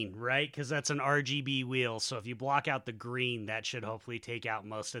green, right? Because that's an RGB wheel. So if you block out the green, that should hopefully take out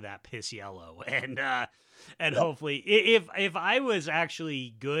most of that piss yellow. And hopefully, if I was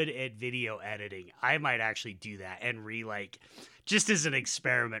actually good at video editing, I might actually do that and just as an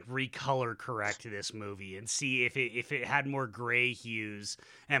experiment, recolor correct this movie and see if it had more gray hues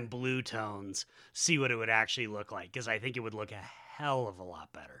and blue tones, see what it would actually look like. Because I think it would look a hell of a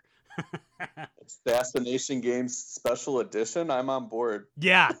lot better. Assassination Games Special Edition. I'm on board.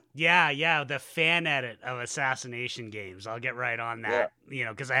 Yeah. The fan edit of Assassination Games. I'll get right on that.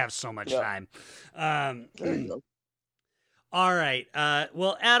 Because I have so much time. All right.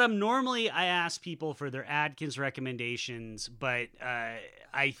 Well, Adam, normally I ask people for their Adkins recommendations, but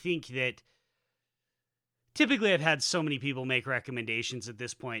I think that typically I've had so many people make recommendations at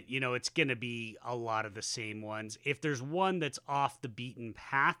this point, it's going to be a lot of the same ones. If there's one that's off the beaten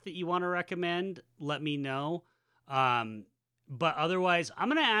path that you want to recommend, let me know. But otherwise, I'm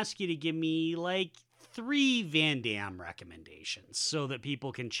going to ask you to give me like 3 Van Damme recommendations so that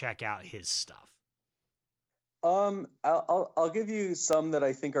people can check out his stuff. I'll give you some that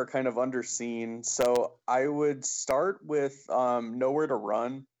I think are kind of underseen. So I would start with Nowhere to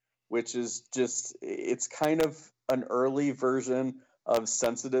Run, which is it's kind of an early version of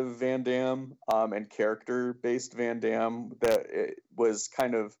sensitive Van Damme and character-based Van Damme that it was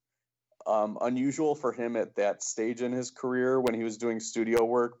kind of unusual for him at that stage in his career when he was doing studio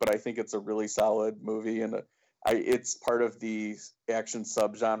work, but I think it's a really solid movie, and it's part of the action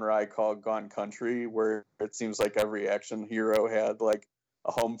subgenre I call Gone Country, where it seems like every action hero had like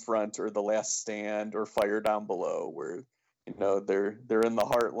a Home Front or The Last Stand or Fire Down Below, where they're in the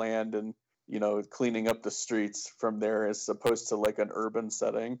heartland and cleaning up the streets from there, as opposed to like an urban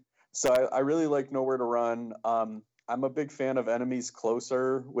setting. So I really like Nowhere to Run. I'm a big fan of Enemies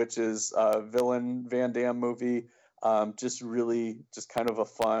Closer, which is a villain Van Damme movie. Just kind of a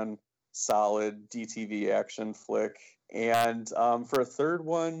fun, solid DTV action flick. And for a third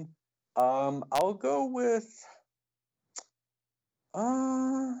one, I'll go with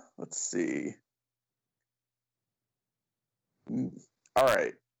let's see. All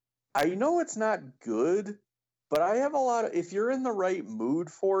right. I know it's not good, but I have if you're in the right mood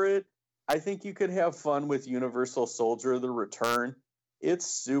for it, I think you could have fun with Universal Soldier: The Return. It's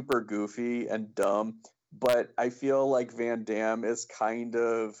super goofy and dumb, but I feel like Van Damme is kind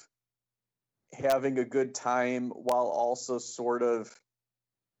of having a good time while also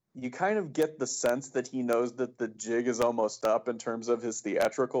you kind of get the sense that he knows that the jig is almost up in terms of his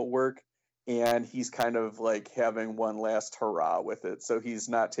theatrical work. And he's kind of like having one last hurrah with it. So he's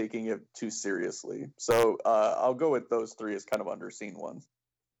not taking it too seriously. So I'll go with those 3 as kind of underseen ones.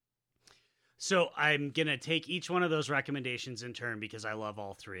 So I'm going to take each one of those recommendations in turn because I love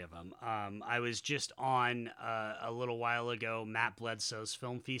all 3 of them. I was just on a little while ago, Matt Bledsoe's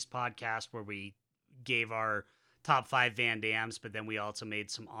Film Feast podcast, where we gave our top 5 Van Dammes, but then we also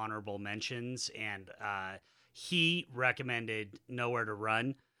made some honorable mentions. And he recommended Nowhere to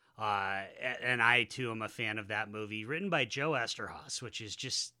Run. And I, too, am a fan of that movie, written by Joe Esterhaus, which is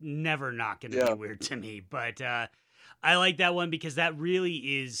just never not going to be weird to me. But I like that one because that really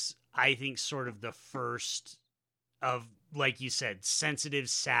is, I think, sort of the first of, like you said, sensitive,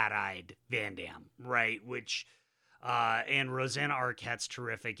 sad-eyed Van Damme, right? Which, and Rosanna Arquette's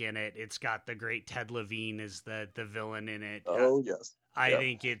terrific in it. It's got the great Ted Levine as the villain in it. Oh, yes. I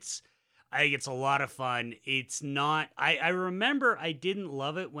think it's a lot of fun. It's not, I remember I didn't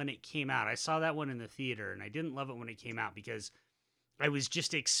love it when it came out. I saw that one in the theater and I didn't love it when it came out because I was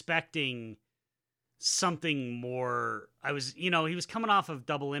just expecting something more. I was, he was coming off of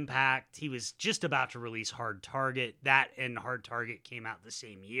Double Impact. He was just about to release Hard Target. That and Hard Target came out the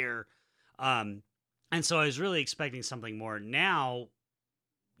same year. And so I was really expecting something more. Now,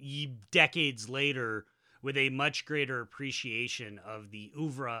 decades later, with a much greater appreciation of the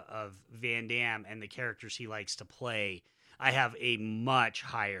oeuvre of Van Damme and the characters he likes to play, I have a much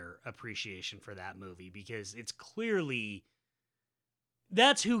higher appreciation for that movie because it's clearly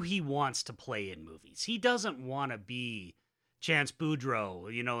that's who he wants to play in movies. He doesn't want to be Chance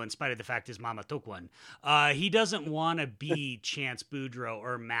Boudreaux, you know, in spite of the fact his mama took one. He doesn't want to be Chance Boudreaux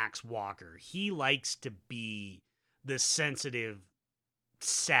or Max Walker. He likes to be the sensitive,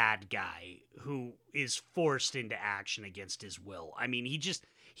 sad guy who is forced into action against his will. I mean,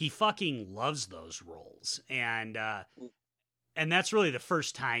 he fucking loves those roles. And that's really the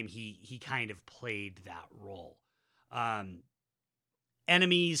first time he kind of played that role.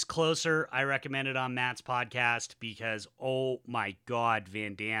 Enemies Closer, I recommended on Matt's podcast because, oh my God,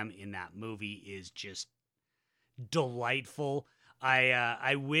 Van Damme in that movie is just delightful.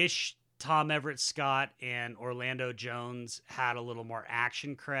 I wish Tom Everett Scott and Orlando Jones had a little more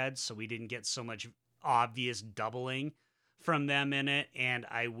action cred so we didn't get so much obvious doubling from them in it. And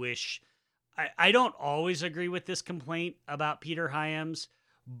I wish... I don't always agree with this complaint about Peter Hyams,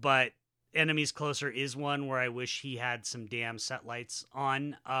 but Enemies Closer is one where I wish he had some damn set lights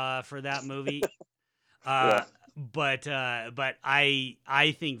on for that movie. But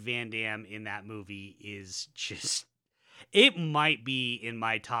I think Van Damme in that movie is just... It might be in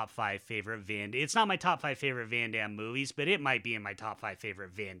my top 5 favorite It's not my top 5 favorite Van Damme movies, but it might be in my top 5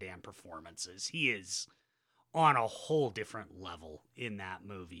 favorite Van Damme performances. He is on a whole different level in that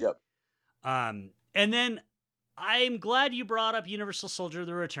movie. Yep. And then I'm glad you brought up Universal Soldier: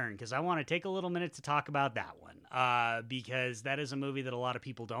 The Return, because I want to take a little minute to talk about that one, because that is a movie that a lot of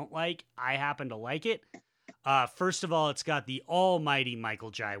people don't like. I happen to like it. First of all, it's got the almighty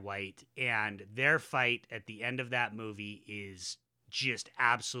Michael Jai White, and their fight at the end of that movie is just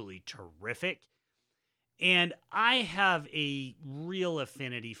absolutely terrific. And I have a real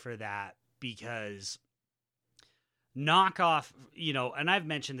affinity for that because Knockoff, you know, and I've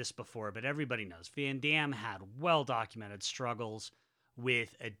mentioned this before, but everybody knows Van Damme had well-documented struggles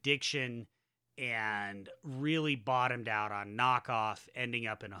with addiction and really bottomed out on Knockoff, ending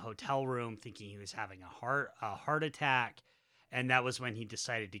up in a hotel room thinking he was having a heart attack. And that was when he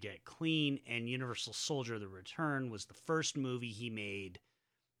decided to get clean. And Universal Soldier: The Return was the first movie he made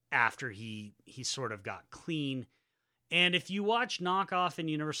after he sort of got clean. And if you watch Knockoff and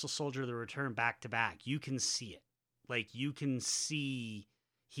Universal Soldier: The Return back to back, you can see it. Like, you can see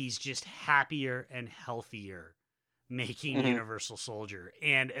he's just happier and healthier making Universal Soldier.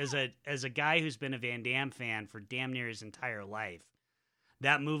 And as a guy who's been a Van Damme fan for damn near his entire life,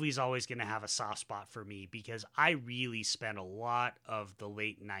 that movie's always going to have a soft spot for me because I really spent a lot of the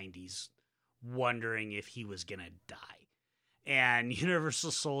late 90s wondering if he was going to die. And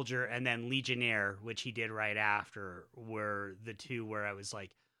Universal Soldier and then Legionnaire, which he did right after, were the two where I was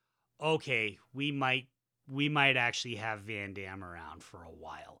like, okay, we might actually have Van Damme around for a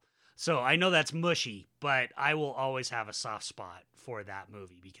while. So I know that's mushy, but I will always have a soft spot for that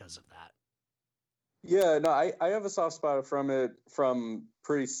movie because of that. Yeah, no, I have a soft spot from it from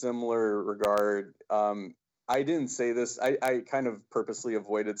pretty similar regard. I didn't say this. I kind of purposely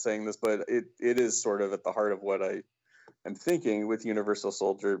avoided saying this, but it is sort of at the heart of what I am thinking with Universal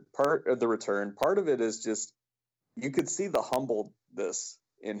Soldier. Part of The Return, part of it is just, you could see the humbleness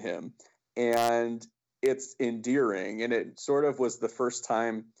in him. And it's endearing, and it sort of was the first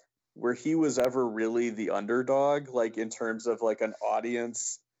time where he was ever really the underdog, like in terms of like an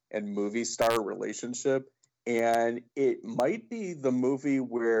audience and movie star relationship. And it might be the movie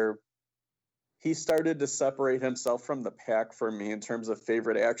where he started to separate himself from the pack for me in terms of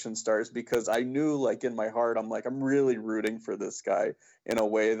favorite action stars, because I knew, like, in my heart, I'm really rooting for this guy in a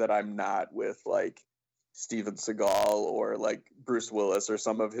way that I'm not with like Steven Seagal or like Bruce Willis or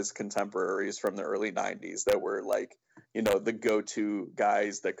some of his contemporaries from the early 90s that were like, you know, the go-to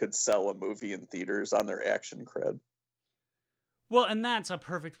guys that could sell a movie in theaters on their action cred. Well, and that's a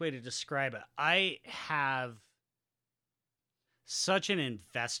perfect way to describe it. I have such an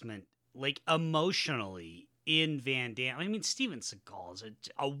investment, like, emotionally in Van Damme. I mean, Steven Seagal is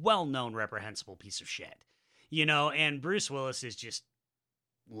a well-known reprehensible piece of shit, you know, and Bruce Willis is just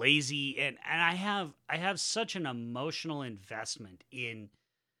lazy, and I have such an emotional investment in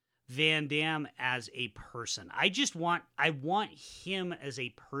Van Damme as a person. I want him as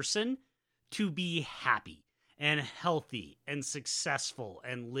a person to be happy and healthy and successful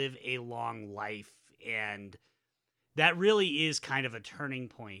and live a long life, and that really is kind of a turning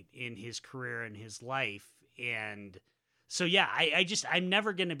point in his career and his life. And so, yeah, I'm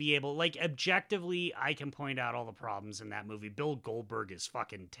never going to be able, like, objectively, I can point out all the problems in that movie. Bill Goldberg is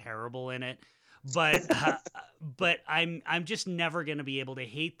fucking terrible in it, but I'm just never going to be able to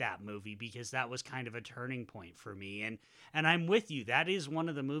hate that movie because that was kind of a turning point for me. And I'm with you. That is one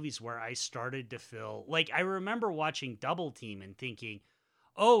of the movies where I started to feel like, I remember watching Double Team and thinking,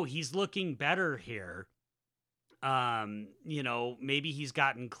 oh, he's looking better here. You know, maybe he's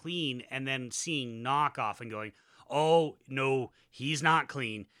gotten clean, and then seeing Knockoff and going, oh, no, he's not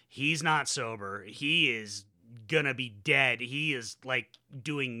clean. He's not sober. He is gonna be dead. He is like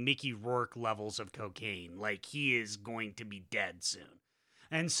doing Mickey Rourke levels of cocaine. Like he is going to be dead soon.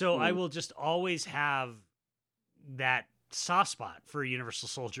 And so I will just always have that soft spot for Universal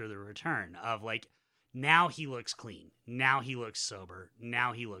Soldier: The Return of like, now he looks clean. Now he looks sober.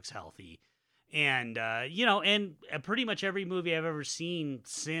 Now he looks healthy. And, and pretty much every movie I've ever seen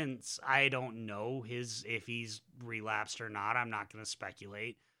since, I don't know if he's relapsed or not. I'm not going to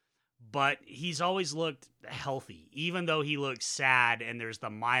speculate. But he's always looked healthy, even though he looks sad and there's the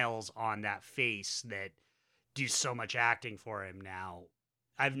miles on that face that do so much acting for him now.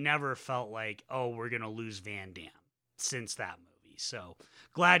 I've never felt like, oh, we're going to lose Van Damme since that movie. So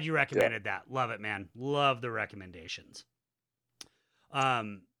glad you recommended that. Love it, man. Love the recommendations.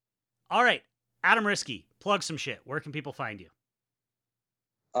 All right. Adam Risky, plug some shit. Where can people find you?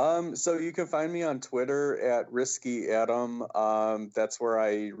 So you can find me on Twitter at Risky Adam. That's where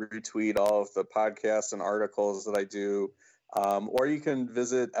I retweet all of the podcasts and articles that I do. Or you can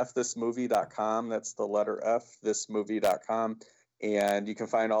visit fthismovie.com. That's the letter F, thismovie.com. And you can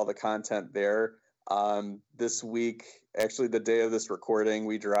find all the content there. This week, actually the day of this recording,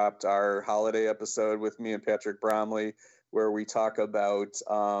 we dropped our holiday episode with me and Patrick Bromley, where we talk about,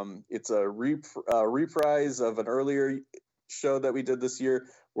 it's a reprise of an earlier show that we did this year,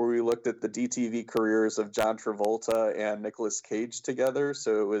 where we looked at the DTV careers of John Travolta and Nicolas Cage together.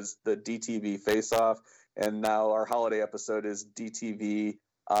 So it was the DTV Face Off. And now our holiday episode is DTV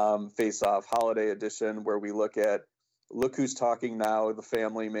Face Off Holiday Edition, where we look at Look Who's Talking Now, The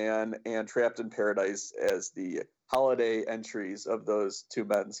Family Man, and Trapped in Paradise as the holiday entries of those two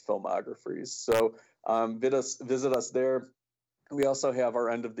men's filmographies. So visit us there. We also have our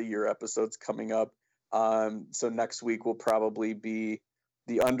end of the year episodes coming up. So next week will probably be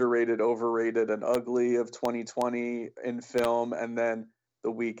the underrated, overrated, and ugly of 2020 in film. And then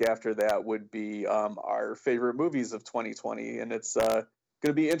the week after that would be our favorite movies of 2020. And it's going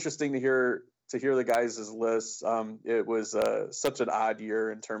to be interesting to hear the guys' lists. It was such an odd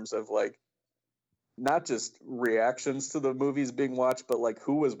year in terms of like, not just reactions to the movies being watched, but like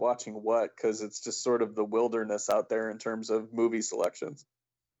who was watching what, because it's just sort of the wilderness out there in terms of movie selections.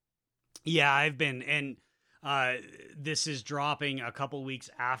 Yeah, I've been, and this is dropping a couple weeks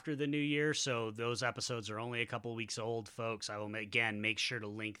after the new year, so those episodes are only a couple weeks old, folks. I will, again, make sure to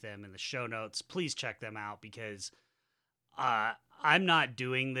link them in the show notes. Please check them out, because I'm not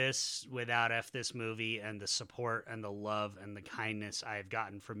doing this without This Movie and the support and the love and the kindness I've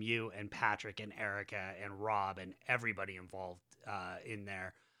gotten from you and Patrick and Erica and Rob and everybody involved in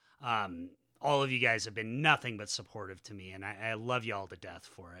there. All of you guys have been nothing but supportive to me, and I love y'all to death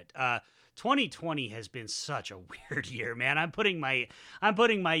for it. 2020 has been such a weird year, man. I'm putting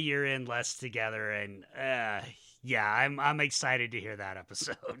my year in less together, and I'm excited to hear that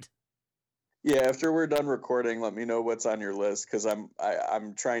episode. Yeah, after we're done recording, let me know what's on your list, because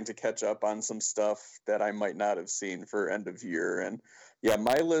I'm trying to catch up on some stuff that I might not have seen for end of year. And yeah,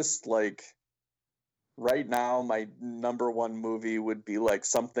 my list, like right now, my number one movie would be like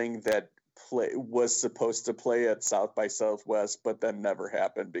something that was supposed to play at South by Southwest, but then never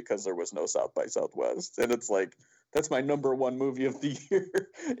happened because there was no South by Southwest. And it's like, that's my number one movie of the year.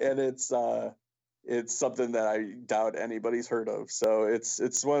 And it's something that I doubt anybody's heard of. So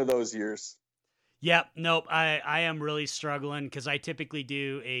it's one of those years. Yep. Nope. I am really struggling, because I typically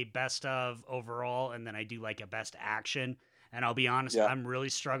do a best of overall, and then I do like a best action. And I'll be honest, I'm really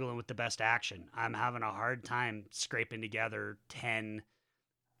struggling with the best action. I'm having a hard time scraping together 10.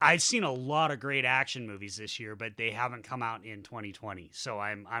 I've seen a lot of great action movies this year, but they haven't come out in 2020. So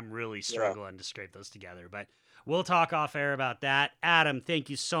I'm really struggling to scrape those together. But we'll talk off air about that. Adam, thank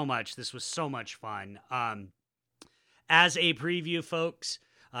you so much. This was so much fun. As a preview, folks,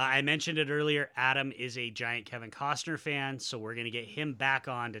 I mentioned it earlier, Adam is a giant Kevin Costner fan, so we're going to get him back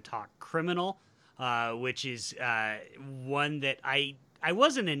on to talk Criminal, which is one that I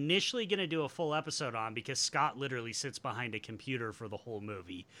wasn't initially going to do a full episode on, because Scott literally sits behind a computer for the whole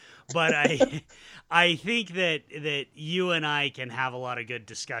movie. But I think that you and I can have a lot of good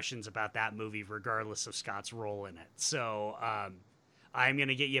discussions about that movie, regardless of Scott's role in it. So I'm going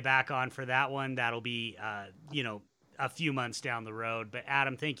to get you back on for that one. That'll be, a few months down the road. But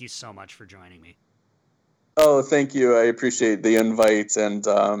Adam, thank you so much for joining me. Oh, thank you. I appreciate the invite, and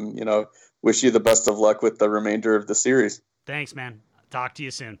wish you the best of luck with the remainder of the series. Thanks, man. Talk to you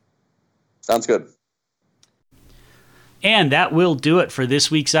soon. Sounds good. And that will do it for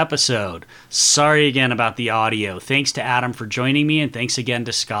this week's episode. Sorry again about the audio. Thanks to Adam for joining me, and thanks again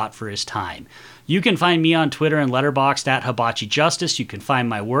to Scott for his time. You can find me on Twitter and Letterboxd at Hibachi Justice. You can find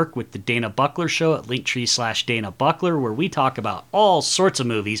my work with the Dana Buckler Show at Linktree/Dana Buckler, where we talk about all sorts of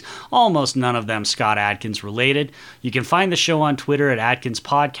movies, almost none of them Scott Adkins related. You can find the show on Twitter at Adkins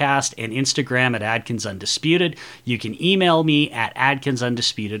Podcast and Instagram at Adkins Undisputed. You can email me at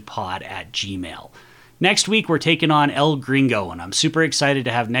adkinsundisputed@gmail.com. Next week, we're taking on El Gringo, and I'm super excited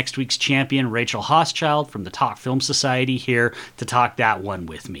to have next week's champion, Rachel Hochschild from the Talk Film Society, here to talk that one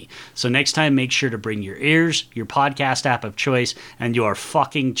with me. So next time, make sure to bring your ears, your podcast app of choice, and your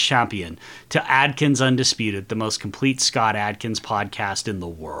fucking champion to Adkins Undisputed, the most complete Scott Adkins podcast in the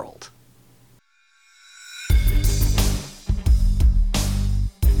world.